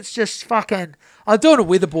work. It's just fucking. I'm doing a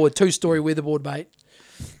weatherboard, 2-story weatherboard, mate.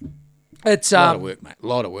 It's a lot of work, mate. A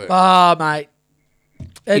lot of work. Oh, mate.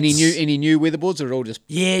 Any new weatherboards, or are all just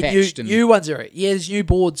patched new ones are there's new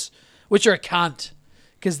boards, which are a cunt,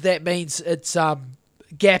 because that means it's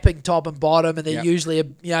gapping top and bottom, and they're usually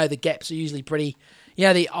the gaps are usually pretty.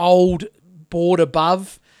 The old board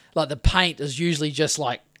above, like the paint is usually just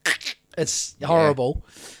like it's horrible.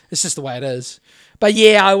 It's just the way it is. But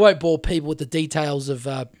yeah, I won't bore people with the details of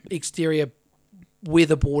exterior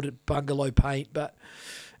weatherboarded bungalow paint, but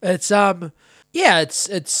it's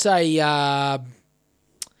it's a.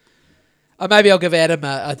 Maybe I'll give Adam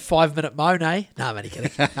a 5-minute moan, eh? No, I'm only kidding.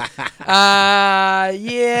 Hey,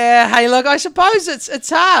 look, I suppose it's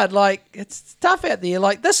hard. Like, it's tough out there.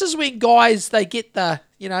 Like, this is when guys, they get they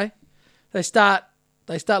start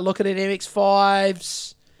looking at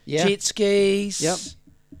MX-5s, jet skis,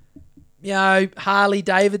 Harley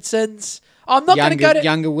Davidsons. I'm not going to go to...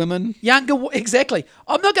 Younger women. Exactly.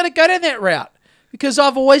 I'm not going to go down that route because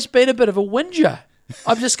I've always been a bit of a whinger.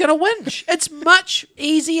 I'm just going to whinge. It's much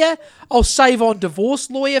easier. I'll save on divorce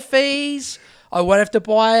lawyer fees. I won't have to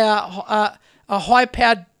buy a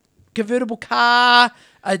high-powered convertible car,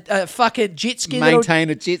 a fucking jet ski. Maintain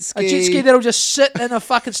a jet ski. A jet ski that'll just sit in a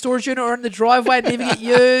fucking storage unit or in the driveway and never get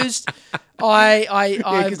used.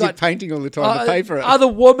 Because you're painting all the time to pay for it. Other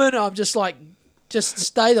woman, I'm just like, just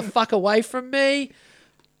stay the fuck away from me.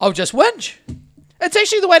 I'll just whinge. It's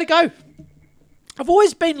actually the way to go. I've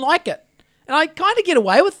always been like it. And I kind of get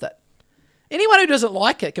away with it. Anyone who doesn't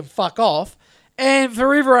like it can fuck off. And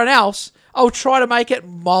for everyone else, I'll try to make it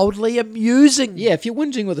mildly amusing. Yeah, if you're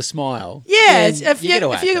whinging with a smile. Yeah, if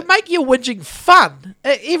you make your whinging fun,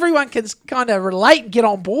 everyone can kind of relate and get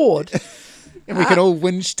on board. And we can all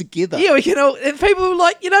whinge together. Yeah, we can all. And people are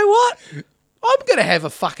like, you know what? I'm going to have a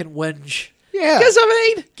fucking whinge. Yeah. Because,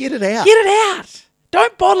 I mean. Get it out. Get it out.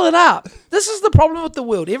 Don't bottle it up. This is the problem with the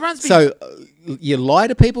world. You lie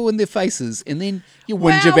to people in their faces and then you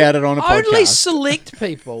whinge about it on a podcast. Only select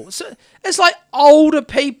people. So it's like older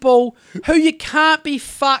people who you can't be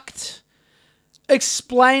fucked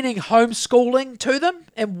explaining homeschooling to them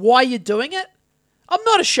and why you're doing it. I'm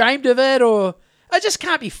not ashamed of it, or I just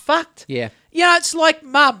can't be fucked. Yeah. It's like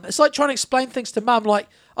mum. It's like trying to explain things to mum. Like,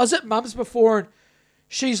 I was at mum's before and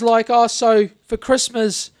she's like, oh, so for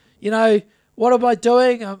Christmas, what am I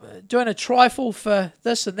doing? I'm doing a trifle for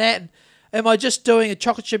this and that. And am I just doing a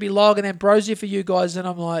chocolate chippy log and ambrosia for you guys? And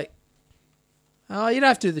I'm like, oh, you don't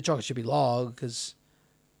have to do the chocolate chippy log because,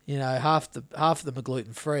 half of them are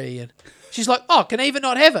gluten free. And she's like, oh, can I even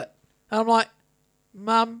not have it? And I'm like,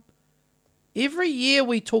 Mum, every year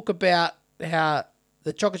we talk about how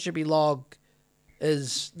the chocolate chippy log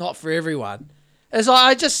is not for everyone. It's like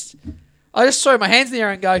I just throw my hands in the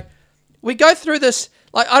air and go, we go through this.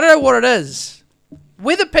 Like, I don't know what it is.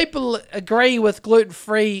 Whether people agree with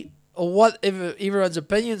gluten-free or whatever everyone's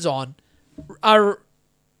opinions on are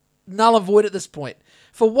null and void at this point.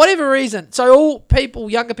 For whatever reason. So all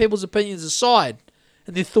younger people's opinions aside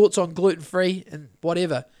and their thoughts on gluten-free and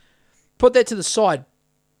whatever, put that to the side.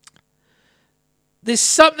 There's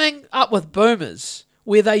something up with boomers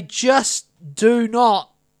where they just do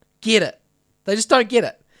not get it. They just don't get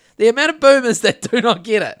it. The amount of boomers that do not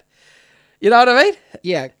get it. You know what I mean?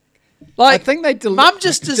 Yeah. Like, I think they Mum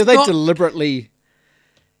just does not... deliberately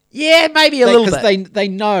Yeah, maybe a little bit. Because they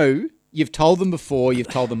know you've told them before, you've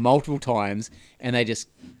told them multiple times, and they just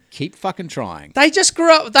keep fucking trying. They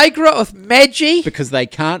grew up with Maggie. Because they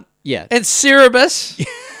can't, and Cerebus.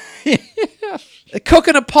 They cook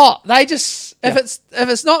in a pot. They just, if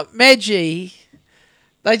it's not Maggie,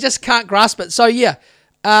 they just can't grasp it. So,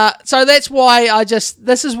 so that's why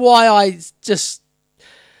this is why I just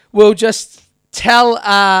will just tell,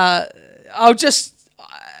 I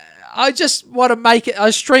just want to make it, I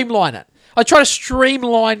streamline it. I try to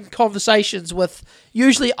streamline conversations with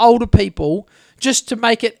usually older people just to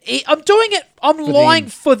make it, I'm doing it, I'm lying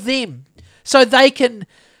for them so they can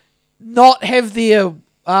not have their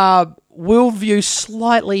worldview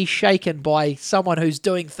slightly shaken by someone who's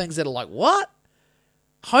doing things that are like, what?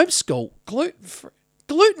 Homeschool?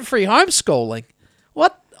 Gluten-free homeschooling?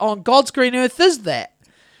 What on God's green earth is that?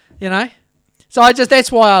 You know? So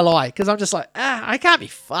that's why I lie, because I'm just like, I can't be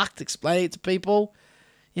fucked explaining it to people,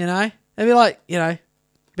 you know? It'd be like,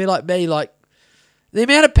 be like me, like, the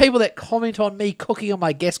amount of people that comment on me cooking on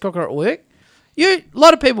my gas cooker at work, a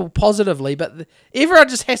lot of people positively, but everyone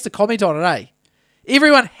just has to comment on it, eh?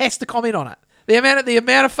 Everyone has to comment on it. The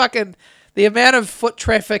amount of foot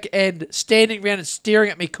traffic and standing around and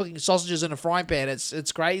staring at me cooking sausages in a frying pan,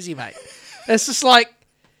 it's crazy, mate. It's just like,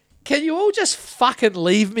 can you all just fucking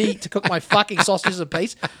leave me to cook my fucking sausages in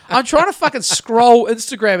peace? I'm trying to fucking scroll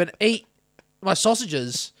Instagram and eat my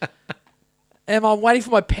sausages. And I'm waiting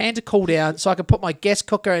for my pan to cool down so I can put my gas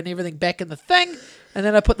cooker and everything back in the thing. And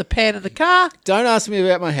then I put the pan in the car. Don't ask me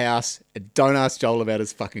about my house. And don't ask Joel about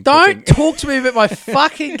his fucking cooking. cooking. Don't talk to me about my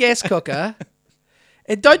fucking gas cooker.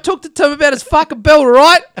 And don't talk to Tim about his fucking bill,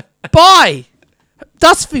 right? Bye.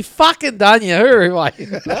 Dust be fucking done, you. Love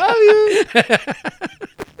you.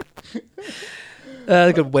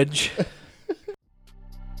 Good whinge.